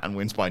 Hatton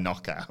wins by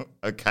knockout.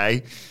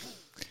 Okay,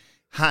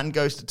 Hatton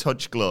goes to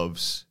touch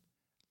gloves,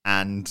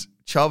 and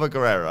Chavo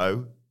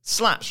Guerrero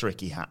slaps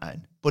Ricky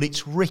Hatton, but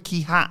it's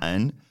Ricky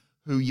Hatton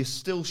who you're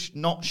still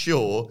not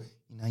sure.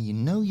 You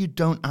know you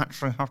don't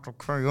actually have to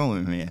KO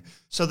him here.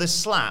 So the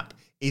slap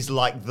is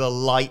like the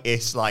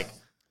lightest, like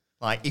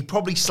he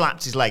probably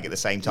slapped his leg at the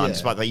same time,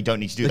 despite that you don't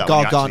need to do that.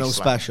 Gargano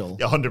special.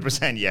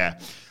 100%, yeah.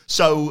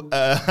 So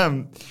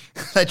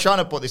they're trying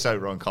to put this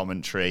over on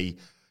commentary.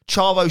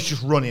 Chavo's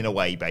just running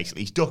away,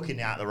 basically. He's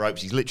ducking out the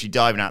ropes. He's literally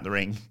diving out the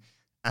ring.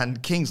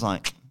 And King's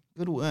like,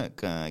 good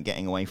work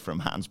getting away from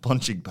Hatton's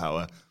punching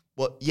power.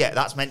 But yeah,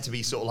 that's meant to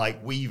be sort of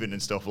like weaving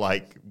and stuff,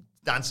 like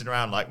dancing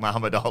around like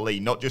Muhammad Ali,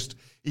 not just,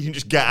 you can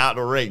just get out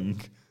of the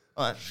ring.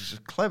 Oh, that's just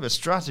a clever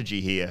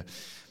strategy here.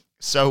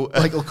 So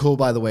Michael Cole,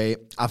 by the way,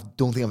 I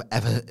don't think I've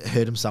ever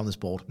heard him sound this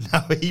bored. No,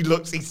 he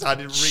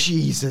sounded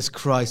Jesus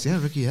Christ.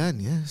 Yeah, Ricky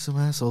Hatton, yeah, some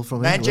asshole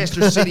from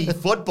Manchester City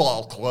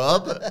Football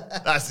Club.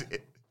 That's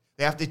it.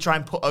 They have to try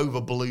and put over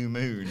Blue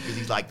Moon because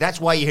he's like,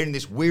 that's why you're hearing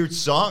this weird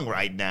song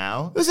right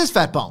now. Who's this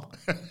fat bomb?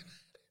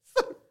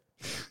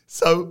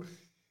 So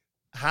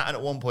Hatton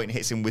at one point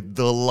hits him with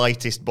the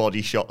lightest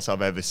body shots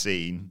I've ever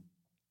seen.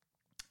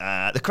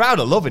 The crowd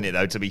are loving it,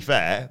 though, to be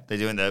fair. They're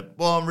doing the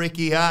one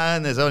Ricky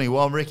Hatton. There's only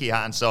one Ricky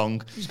Hatton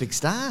song. He's a big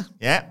star.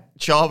 Yeah.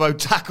 Chavo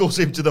tackles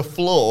him to the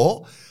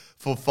floor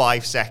for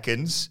 5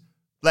 seconds,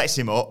 lets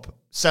him up,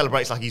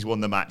 celebrates like he's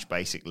won the match,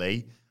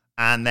 basically.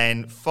 And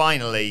then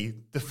finally,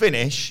 the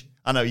finish.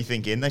 I know you're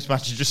thinking, this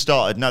match has just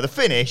started. No, the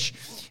finish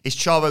is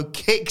Chavo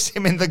kicks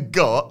him in the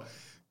gut,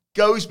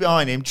 goes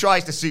behind him,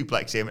 tries to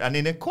suplex him, and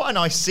in a quite a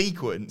nice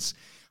sequence,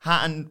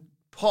 Hatton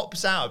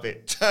pops out of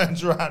it,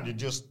 turns around and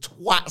just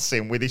twats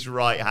him with his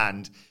right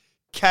hand.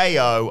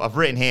 KO. I've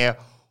written here,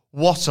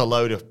 what a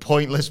load of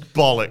pointless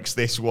bollocks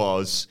this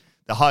was.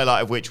 The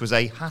highlight of which was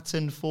a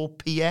Hatton for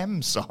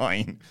PM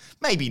sign.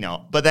 Maybe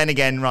not. But then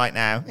again, right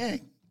now,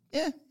 give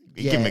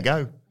him a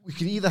go. We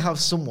could either have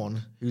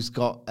someone who's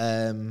got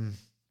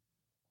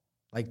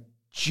like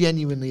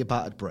genuinely a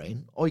battered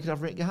brain, or you could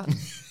have Ricky Hatton.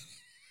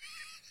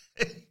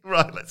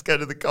 Right, let's go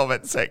to the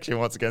comment section.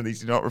 Once again, these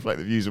do not reflect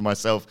the views of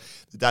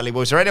myself, the Dudley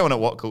Boys, or anyone at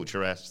What Culture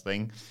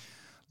Wrestling.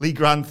 Lee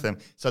Grantham.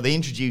 So they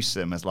introduced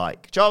them as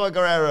like Chavo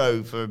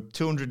Guerrero for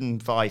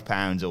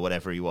 £205 or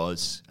whatever he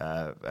was.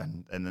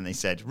 And then they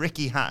said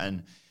Ricky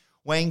Hatton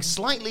weighing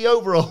slightly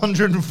over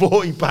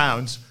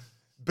 £140.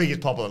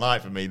 Biggest pop of the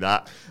night for me,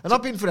 that. And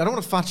I've been for it. I don't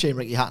want to fat shame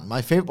Ricky Hatton.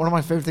 One of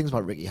my favorite things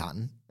about Ricky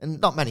Hatton, and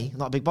not many, I'm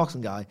not a big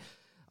boxing guy.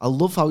 I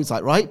love how he's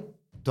like, right,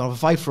 don't have a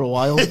fight for a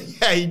while.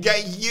 Yeah, he'd get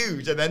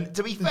huge. And then,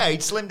 to be fair,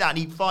 he'd slim down.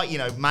 He'd fight,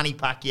 Manny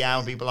Pacquiao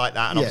and people like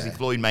that. And obviously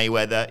Floyd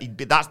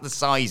Mayweather. That's the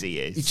size he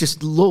is. He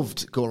just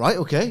loved go, right,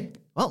 okay.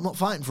 Well, I'm not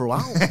fighting for a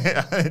while.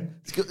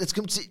 let's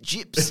come to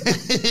chips.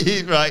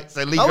 Right.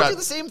 So Lee I would do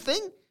the same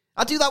thing.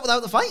 I'd do that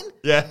without the fighting.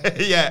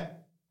 Yeah.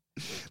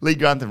 Lee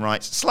Grantham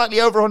writes,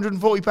 slightly over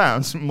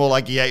 £140. More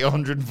like he ate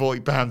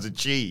 £140 of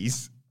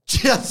cheese.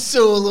 That's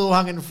so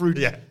low-hanging fruit.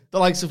 Yeah. The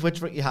likes of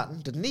which Ricky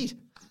Hatton didn't eat.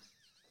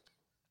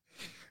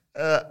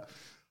 I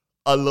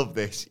love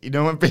this.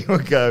 When people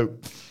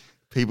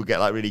get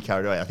like really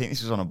carried away. I think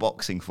this was on a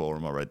boxing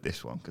forum. I read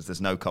this one because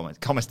there's no comments.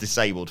 Comments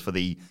disabled for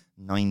the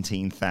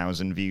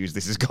 19,000 views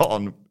this has got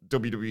on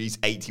WWE's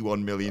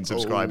 81 million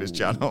subscribers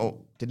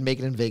channel. Didn't make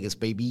it in Vegas,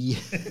 baby.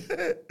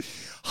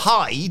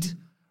 Hyde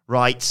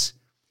writes,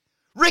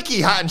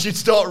 Ricky Hatton should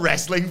start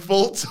wrestling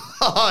full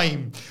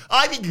time.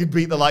 I think he could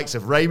beat the likes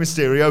of Rey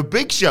Mysterio,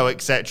 Big Show,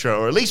 etc.,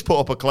 or at least put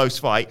up a close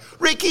fight.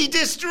 Ricky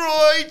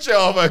destroyed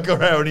Chavo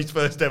Guerrero in his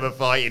first ever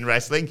fight in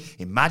wrestling.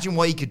 Imagine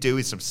what he could do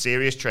with some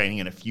serious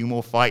training and a few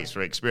more fights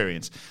for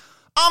experience.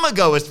 I'm going to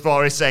go as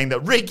far as saying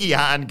that Ricky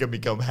Hatton can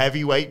become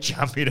heavyweight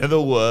champion of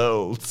the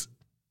world.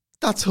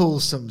 That's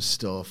wholesome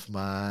stuff,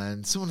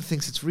 man. Someone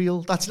thinks it's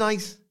real. That's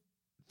nice.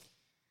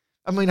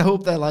 I mean, I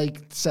hope they're like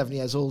 7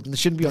 years old and they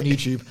shouldn't be on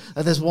YouTube.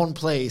 And there's one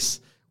place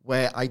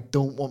where I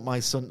don't want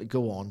my son to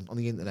go on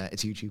the internet.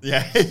 It's YouTube.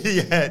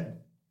 Yeah.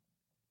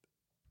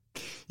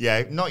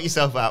 Yeah, knock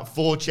yourself out.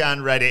 4chan,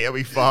 Reddit, it'll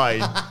be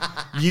fine.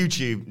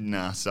 YouTube,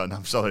 nah, son,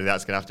 I'm sorry,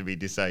 that's going to have to be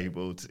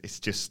disabled. It's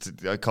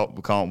just, it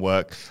can't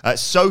work.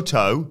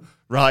 Soto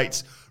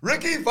writes,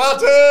 Ricky Hatton!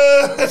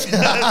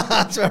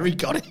 That's where he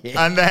got it.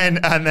 And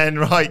then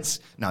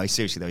writes, no,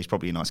 seriously though, he's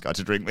probably a nice guy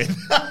to drink with.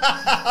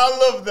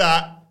 I love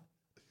that.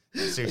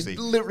 Seriously.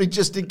 Literally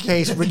just in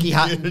case Ricky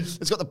Hatton has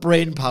got the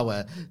brain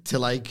power to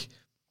like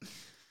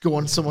go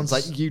on someone's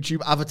like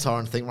YouTube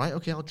avatar and think, right,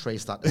 okay, I'll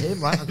trace that to him,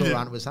 right? I'll go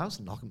around to his house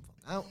and knock him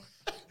out.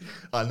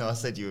 I know, I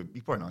said you're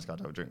probably a nice guy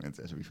to have a drink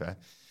with, to be fair.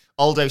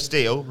 Aldo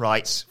Steele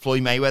writes,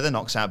 Floyd Mayweather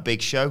knocks out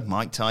Big Show,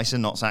 Mike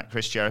Tyson knocks out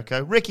Chris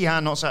Jericho, Ricky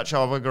Hatton knocks out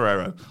Chavo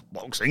Guerrero.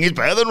 Boxing is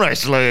better than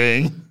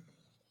wrestling.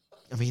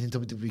 I mean, in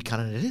WWE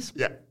canon it is.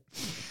 Yeah.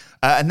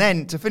 And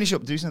then to finish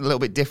up, do something a little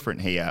bit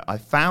different here. I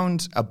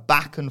found a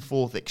back and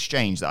forth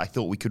exchange that I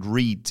thought we could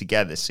read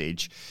together,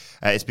 Sige.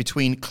 It's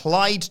between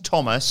Clyde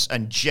Thomas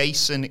and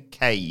Jason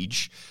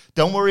Cage.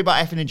 Don't worry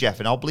about effing and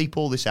jeffing. I'll bleep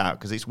all this out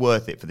because it's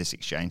worth it for this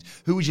exchange.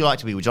 Who would you like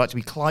to be? Would you like to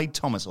be Clyde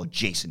Thomas or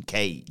Jason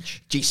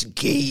Cage? Jason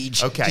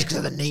Cage. Okay. Just because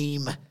of the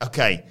name.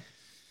 Okay.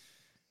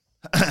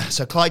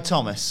 So Clyde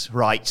Thomas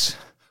writes,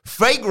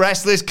 fake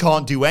wrestlers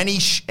can't do any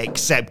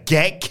except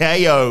get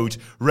KO'd.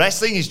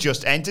 Wrestling is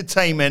just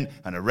entertainment,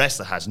 and a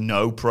wrestler has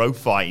no pro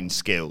fighting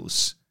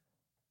skills.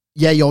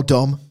 Yeah, you're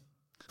dumb.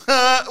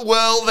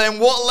 Well, then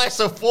what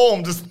lesser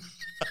form does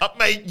that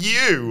make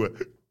you?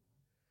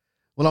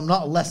 Well, I'm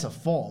not a lesser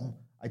form.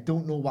 I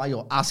don't know why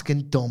you're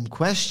asking dumb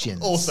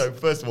questions. Also,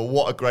 first of all,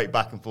 what a great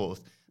back and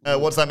forth. What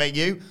does that make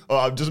you?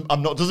 Oh,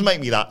 doesn't make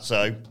me that,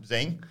 so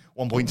zing.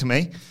 1 point to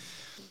me.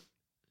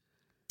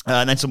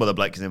 And then some other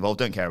bloke is involved.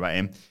 Don't care about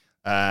him.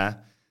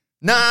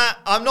 Nah,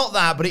 I'm not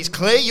that, but it's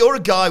clear you're a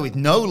guy with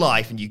no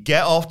life and you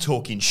get off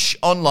talking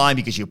online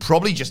because you're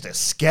probably just a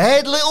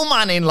scared little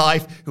man in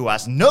life who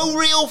has no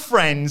real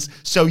friends.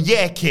 So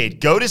yeah, kid,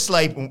 go to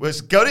sleep and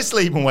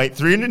wait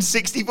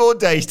 364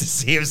 days to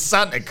see if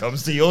Santa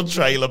comes to your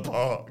trailer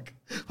park.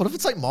 What if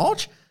it's like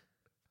March?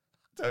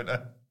 Don't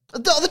know. Are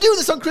they doing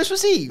this on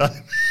Christmas Eve? I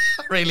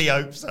really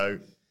hope so.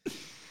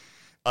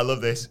 I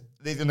love this.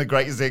 This is a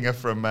great zinger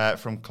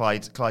from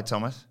Clyde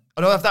Thomas.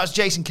 Oh, no, if that's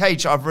Jason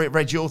Cage, I've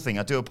read your thing.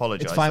 I do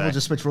apologise. It's fine, we'll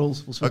just switch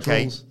roles. We'll switch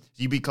roles.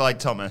 You be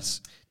Clyde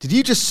Thomas. Did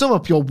you just sum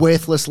up your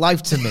worthless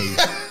life to me?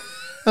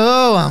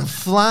 Oh, I'm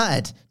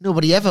flattered.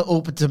 Nobody ever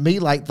opened to me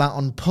like that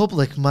on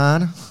public,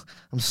 man.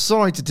 I'm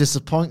sorry to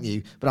disappoint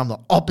you, but I'm the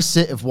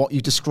opposite of what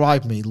you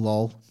described me,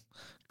 lol.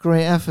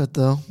 Great effort,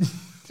 though.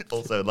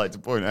 Also, I'd like to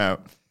point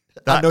out...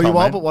 I know you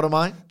are, but what am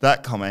I?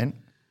 That comment...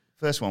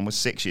 First one was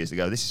 6 years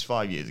ago. This is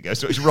 5 years ago,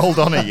 so it's rolled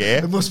on a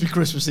year. It must be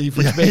Christmas Eve,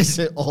 which makes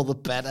it all the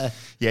better.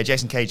 Yeah,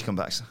 Jason Cage come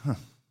back.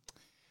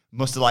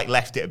 Must have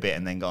left it a bit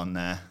and then gone,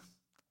 I'll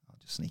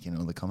just sneak in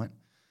another comment.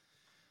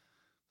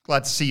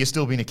 Glad to see you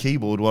still being a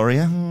keyboard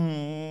warrior.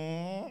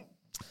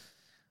 Now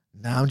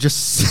I'm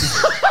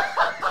just...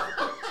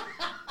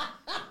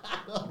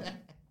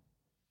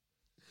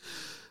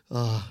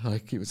 Oh, I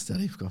keep it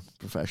steady. I've got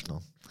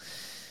professional.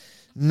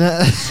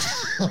 No.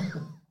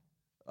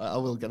 I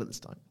will get it this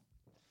time.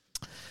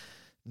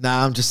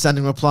 Now I'm just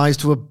sending replies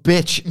to a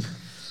bitch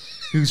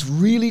who's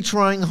really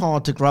trying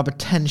hard to grab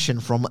attention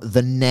from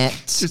the net.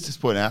 Just to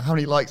point out how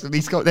many likes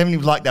these got. They haven't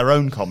even liked their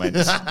own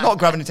comments. Not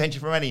grabbing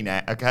attention from any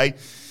net, okay?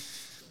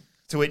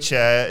 To which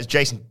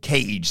Jason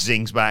Cage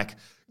zings back,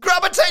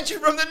 grab attention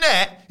from the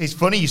net? It's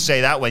funny you say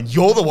that when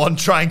you're the one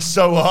trying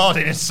so hard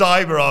in a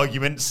cyber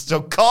argument.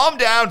 So calm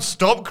down,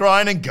 stop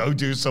crying, and go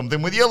do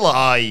something with your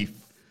life.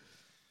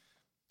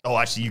 Oh,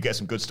 actually, you get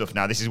some good stuff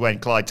now. This is when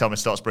Clyde Thomas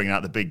starts bringing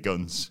out the big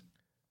guns.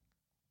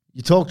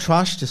 You talk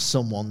trash to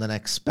someone, then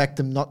expect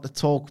them not to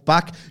talk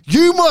back.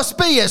 You must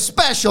be a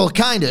special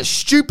kind of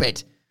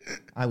stupid.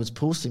 I was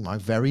posting my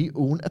very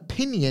own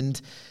opinion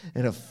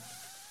in a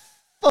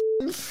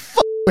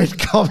with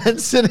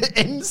comments and an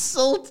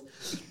insult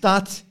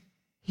that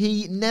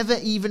he never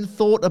even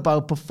thought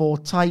about before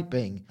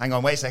typing. Hang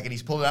on, wait a second.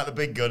 He's pulling out the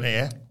big gun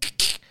here.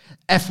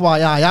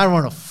 FYI, I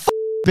run a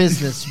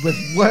business with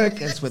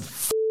workers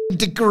with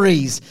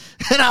degrees,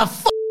 and I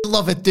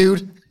love it,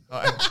 dude.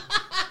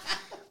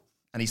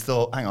 And he's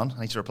thought, hang on,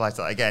 I need to reply to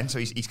that again. So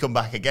he's come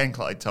back again,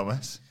 Clyde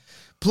Thomas.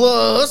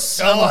 Plus,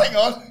 hang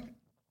on.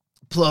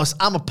 Plus,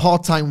 I'm a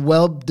part-time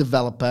web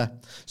developer,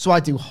 so I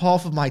do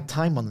half of my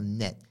time on the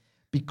net.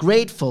 Be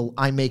grateful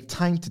I make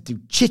time to do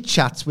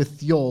chit-chats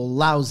with your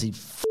lousy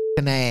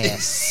fucking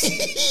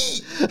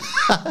ass.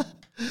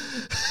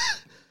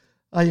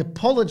 I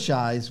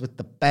apologize with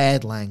the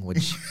bad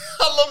language.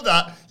 I love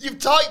that. You've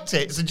typed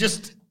it, so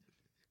just...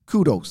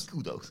 Kudos.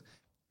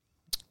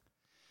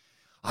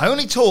 I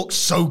only talk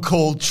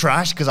so-called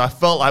trash because I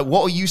felt like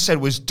what you said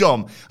was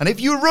dumb. And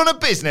if you run a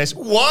business,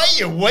 why are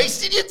you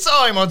wasting your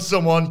time on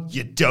someone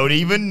you don't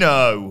even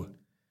know?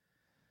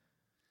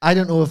 I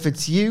don't know if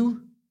it's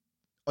you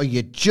or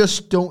you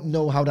just don't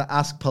know how to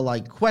ask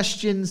polite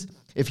questions.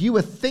 If you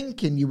were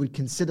thinking you would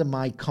consider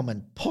my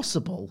comment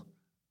possible,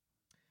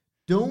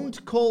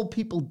 don't call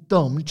people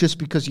dumb just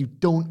because you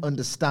don't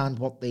understand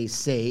what they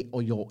say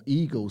or your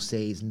ego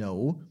says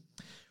no.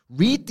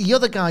 Read the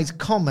other guy's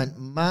comment.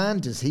 Man,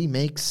 does he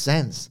make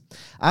sense.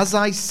 As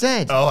I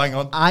said, hang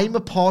on. I'm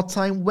a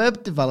part-time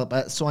web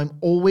developer, so I'm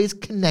always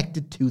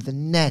connected to the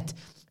net.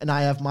 And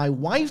I have my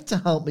wife to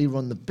help me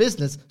run the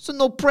business, so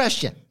no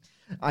pressure.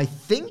 I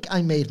think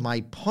I made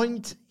my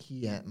point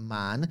here,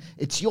 man.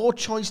 It's your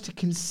choice to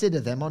consider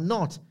them or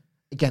not.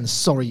 Again,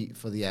 sorry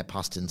for the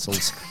past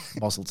insults.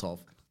 Mazel tov.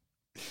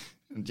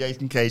 And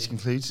Jason Cage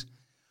concludes,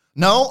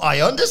 no,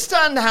 I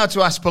understand how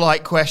to ask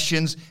polite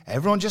questions.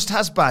 Everyone just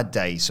has bad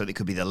days, so it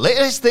could be the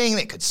littlest thing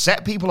that could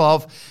set people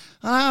off.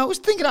 I was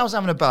thinking I was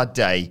having a bad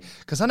day,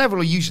 because I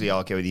never usually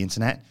argue with the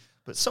internet,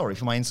 but sorry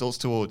for my insults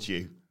towards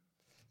you.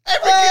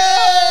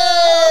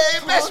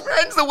 Best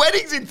friends, the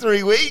wedding's in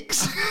 3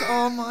 weeks.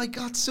 Oh my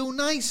God, so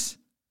nice.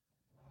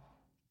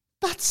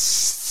 That's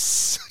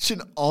such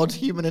an odd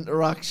human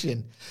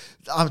interaction.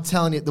 I'm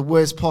telling you, the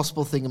worst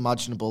possible thing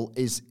imaginable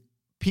is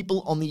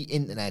people on the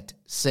internet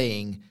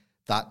saying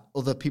that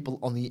other people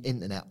on the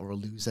internet are a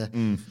loser.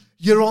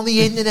 You're on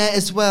the internet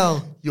as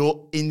well.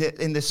 You're in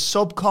the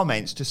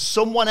sub-comments to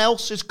someone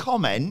else's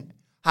comment,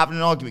 having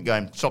an argument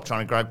going, stop trying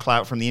to grab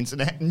clout from the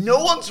internet.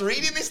 No one's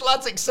reading this,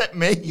 lads, except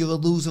me. You're a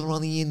loser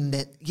on the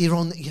internet.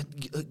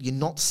 You're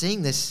not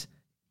saying this.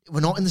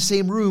 We're not in the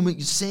same room.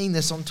 You're saying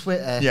this on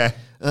Twitter. Yeah.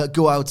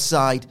 Go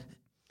outside.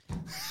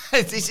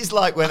 This is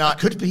like when I...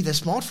 Could be the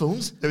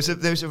smartphones.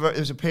 There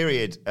was a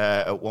period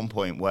at one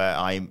point where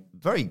I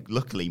very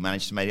luckily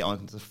managed to make it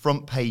onto the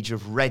front page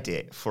of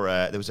Reddit for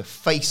there was a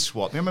face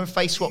swap. You remember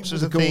face swaps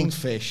was a thing?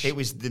 Goldfish. It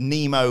was the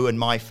Nemo and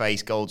my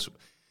face gold.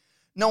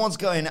 No one's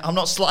going, I'm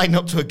not sliding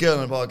up to a girl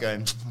in a bar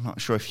going, I'm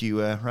not sure if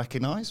you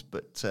recognise,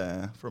 but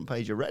front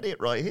page of Reddit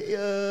right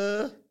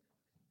here.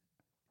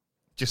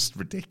 Just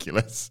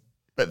ridiculous.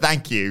 But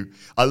thank you.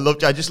 I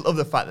just love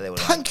the fact that they were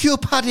like... Thank you,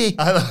 Paddy.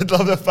 I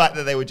love the fact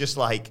that they were just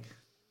like...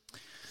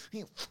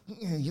 No,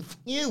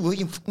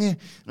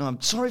 I'm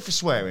sorry for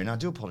swearing. I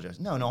do apologise.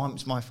 No,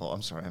 it's my fault.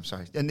 I'm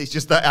sorry. And it's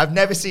just that I've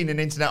never seen an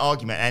internet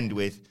argument end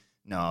with,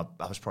 no,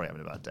 I was probably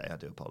having a bad day. I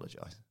do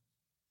apologise.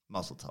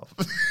 Mazel tov.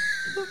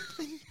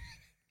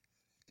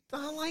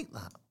 I like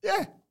that.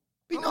 Yeah.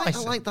 Be nice.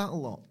 I like that a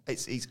lot.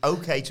 It's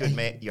okay to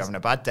admit you're having a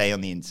bad day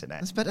on the internet.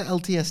 There's better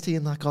LTST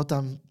in that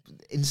goddamn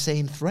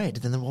insane thread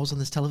than there was on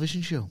this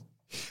television show.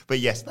 But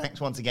yes, thanks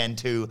once again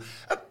to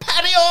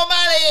Patrick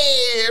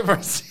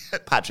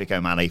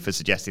O'Malley for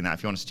suggesting that.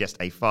 If you want to suggest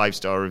a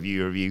 5-star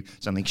review,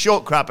 something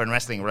short, crap, and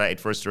wrestling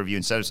related for us to review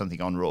instead of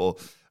something on Raw,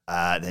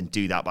 then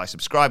do that by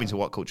subscribing to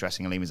What Culture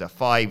Wrestling and leave us a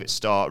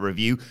 5-star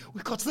review.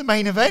 We've got to the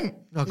main event.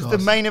 It's the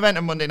main event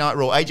of Monday Night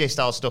Raw. AJ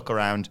Styles stuck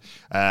around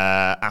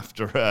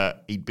after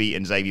he'd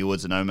beaten Xavier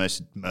Woods and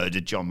almost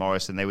murdered John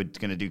Morrison. They were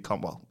going to do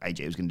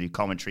AJ was going to do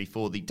commentary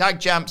for the tag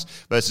champs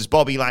versus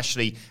Bobby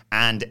Lashley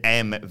and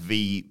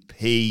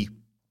MVP.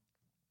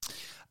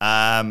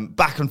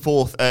 Back and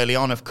forth early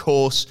on, of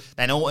course.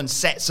 Then Orton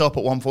sets up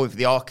at one point for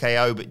the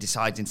RKO, but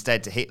decides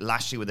instead to hit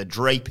Lashley with a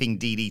draping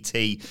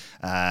DDT.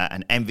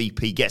 And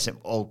MVP gets it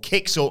all,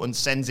 kicks Orton,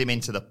 sends him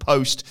into the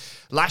post.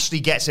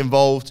 Lashley gets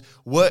involved,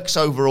 works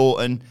over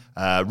Orton.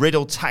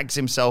 Riddle tags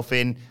himself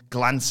in,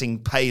 glancing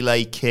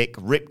Pele kick,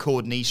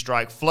 ripcord knee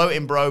strike,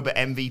 floating bro, but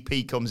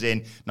MVP comes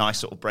in. Nice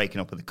sort of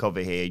breaking up of the cover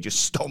here. He just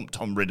stomped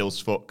on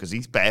Riddle's foot because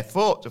he's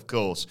barefoot, of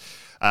course.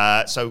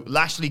 So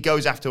Lashley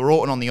goes after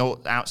Orton on the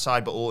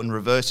outside, but Orton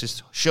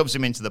reverses, shoves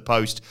him into the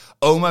post.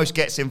 Omos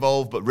gets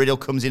involved, but Riddle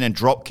comes in and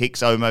drop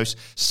kicks Omos.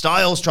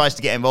 Styles tries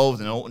to get involved,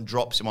 and Orton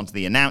drops him onto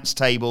the announce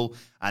table.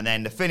 And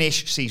then the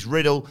finish sees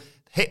Riddle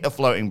hit the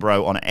floating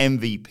bro on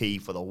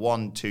MVP for the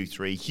 1, 2,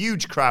 3.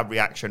 Huge crowd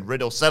reaction.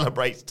 Riddle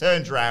celebrates,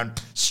 turns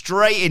around,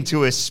 straight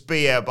into a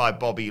spear by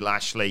Bobby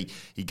Lashley.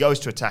 He goes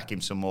to attack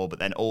him some more, but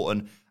then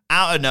Orton,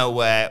 out of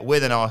nowhere,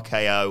 with an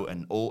RKO,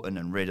 and Orton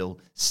and Riddle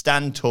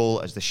stand tall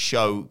as the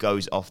show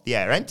goes off the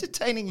air.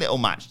 Entertaining little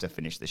match to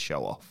finish the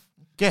show off.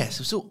 Yes, it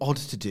was so odd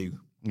to do.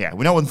 Yeah,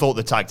 no one thought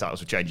the tag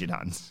titles were changing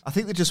hands. I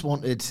think they just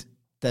wanted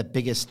their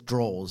biggest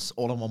draws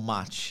all in one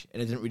match,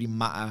 and it didn't really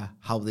matter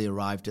how they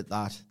arrived at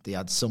that. They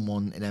had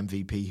someone in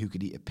MVP who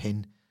could eat a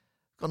pin.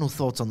 Got no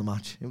thoughts on the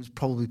match. It was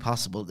probably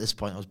passable at this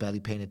point. I was barely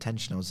paying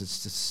attention. I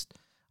was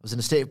in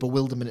a state of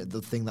bewilderment at the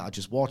thing that I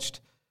just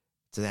watched.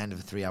 To the end of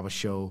a 3-hour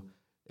show.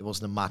 It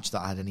wasn't a match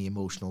that I had any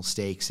emotional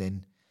stakes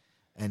in.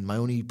 And my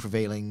only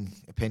prevailing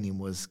opinion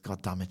was,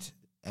 God damn it,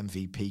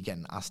 MVP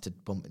getting asked to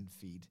bump and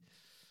feed.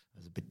 It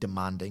was a bit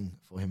demanding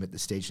for him at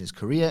this stage in his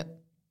career.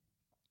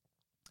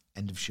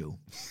 End of show.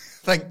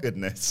 Thank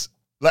goodness.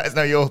 Let us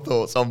know your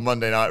thoughts on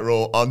Monday Night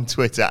Raw on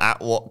Twitter at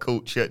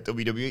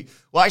WhatCultureWWE.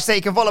 Well, I say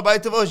you can follow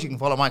both of us. You can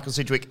follow Michael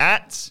Sidgwick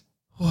at...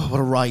 Oh,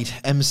 what a ride.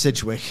 M.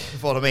 Sidgwick.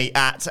 Follow me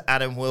at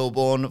Adam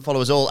Wilborn.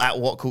 Follow us all at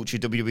What Culture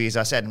WWE, as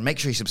I said. And make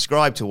sure you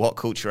subscribe to What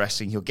Culture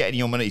Wrestling. You're getting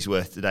your money's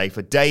worth today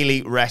for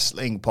daily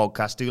wrestling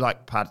podcasts. Do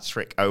like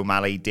Patrick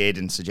O'Malley did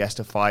and suggest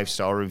a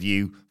 5-star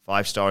review.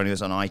 5-starring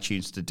us on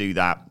iTunes to do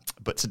that.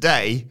 But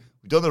today,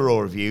 we've done the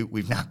Raw review.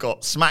 We've now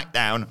got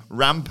SmackDown,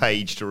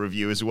 Rampage to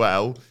review as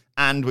well.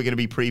 And we're going to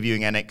be previewing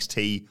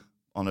NXT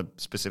on a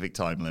specific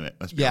time limit.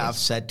 Yeah, I've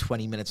said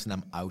 20 minutes and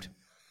I'm out.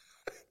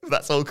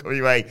 That's all coming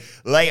your way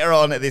later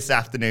on this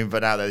afternoon.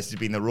 For now, though, this has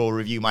been the Raw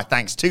Review. My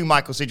thanks to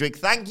Michael Sidgwick.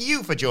 Thank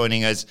you for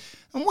joining us,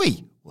 and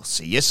we will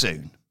see you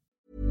soon.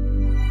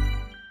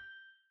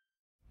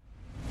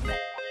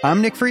 I'm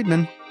Nick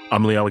Friedman.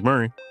 I'm Lee Alec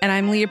Murray. And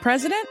I'm Leah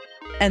President.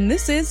 And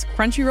this is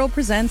Crunchyroll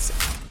Presents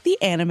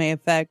The Anime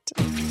Effect.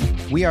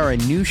 We are a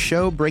new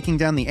show breaking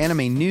down the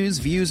anime news,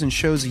 views, and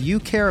shows you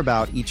care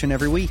about each and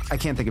every week. I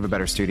can't think of a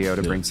better studio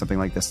to bring something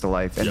like this to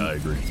life. And I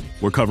agree.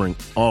 We're covering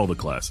all the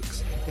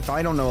classics. If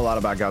I don't know a lot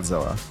about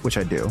Godzilla, which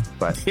I do,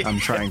 but I'm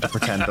trying to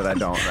pretend that I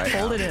don't right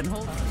Hold it in.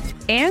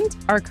 And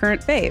our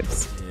current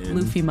faves.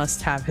 Luffy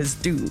must have his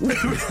due.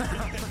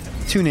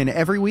 Tune in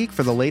every week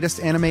for the latest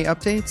anime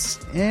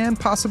updates and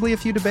possibly a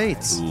few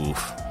debates.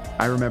 Oof.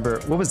 I remember,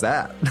 what was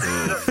that?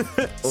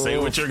 Say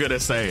what you're going to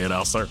say, and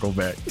I'll circle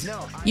back.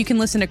 You can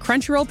listen to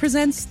Crunchyroll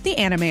Presents The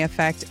Anime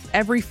Effect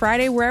every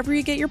Friday wherever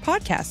you get your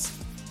podcasts.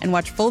 And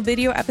watch full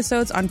video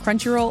episodes on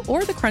Crunchyroll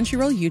or the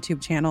Crunchyroll YouTube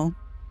channel.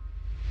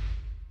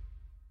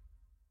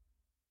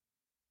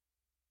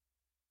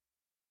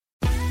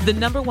 The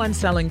 #1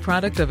 selling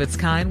product of its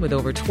kind with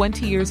over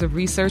 20 years of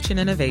research and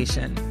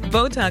innovation.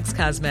 Botox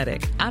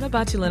Cosmetic, out of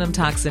botulinum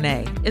toxin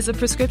A, is a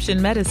prescription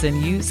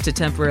medicine used to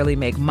temporarily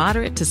make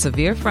moderate to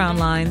severe frown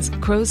lines,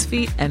 crow's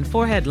feet, and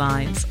forehead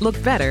lines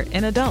look better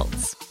in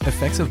adults.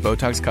 Effects of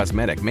Botox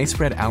Cosmetic may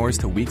spread hours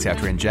to weeks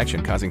after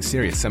injection, causing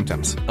serious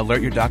symptoms.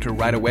 Alert your doctor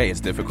right away as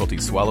difficulty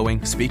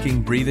swallowing,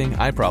 speaking, breathing,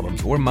 eye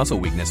problems, or muscle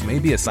weakness may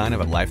be a sign of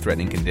a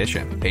life-threatening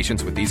condition.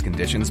 Patients with these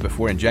conditions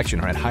before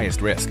injection are at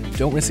highest risk.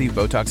 Don't receive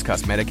Botox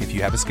Cosmetic if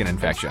you have a skin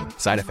infection.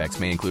 Side effects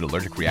may include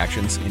allergic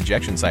reactions,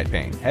 injection site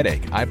pain,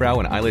 headache, eyebrow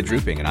and eyelid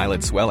drooping, and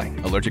eyelid swelling.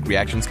 Allergic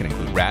reactions can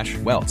include rash,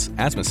 welts,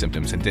 asthma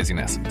symptoms, and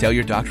dizziness. Tell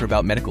your doctor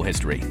about medical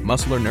history,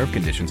 muscle or nerve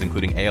conditions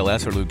including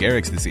ALS or Lou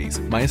Gehrig's disease,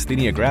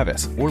 myasthenia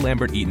gravis, or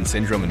Lambert-Eaton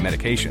syndrome, and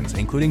medications,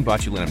 including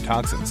botulinum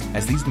toxins,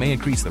 as these may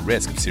increase the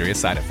risk of serious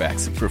side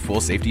effects. For full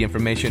safety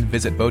information,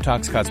 visit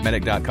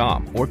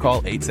BotoxCosmetic.com or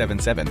call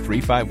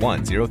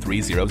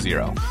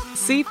 877-351-0300.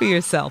 See for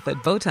yourself at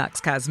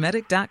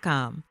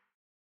BotoxCosmetic.com.